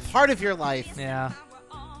was Gravy a safe. part of your life. Yeah.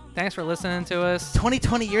 Thanks for listening to us.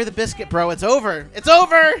 2020, you're the biscuit, bro. It's over. It's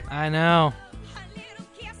over. I know.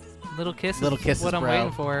 Little kisses. Little kisses, what I'm bro.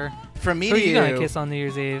 waiting for. From me Who are to you gonna kiss on New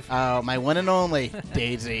Year's Eve? Oh, my one and only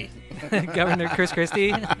Daisy. Governor Chris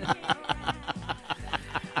Christie. All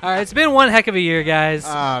right, it's been one heck of a year, guys.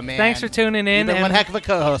 Oh man. Thanks for tuning in. You've been and one heck of a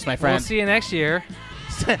co-host, my We'll friend. see you next year.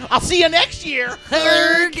 I'll see you next year.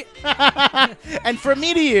 Erg. And from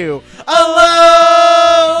me to you,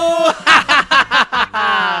 hello.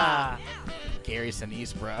 Gary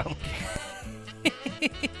Sinise, bro.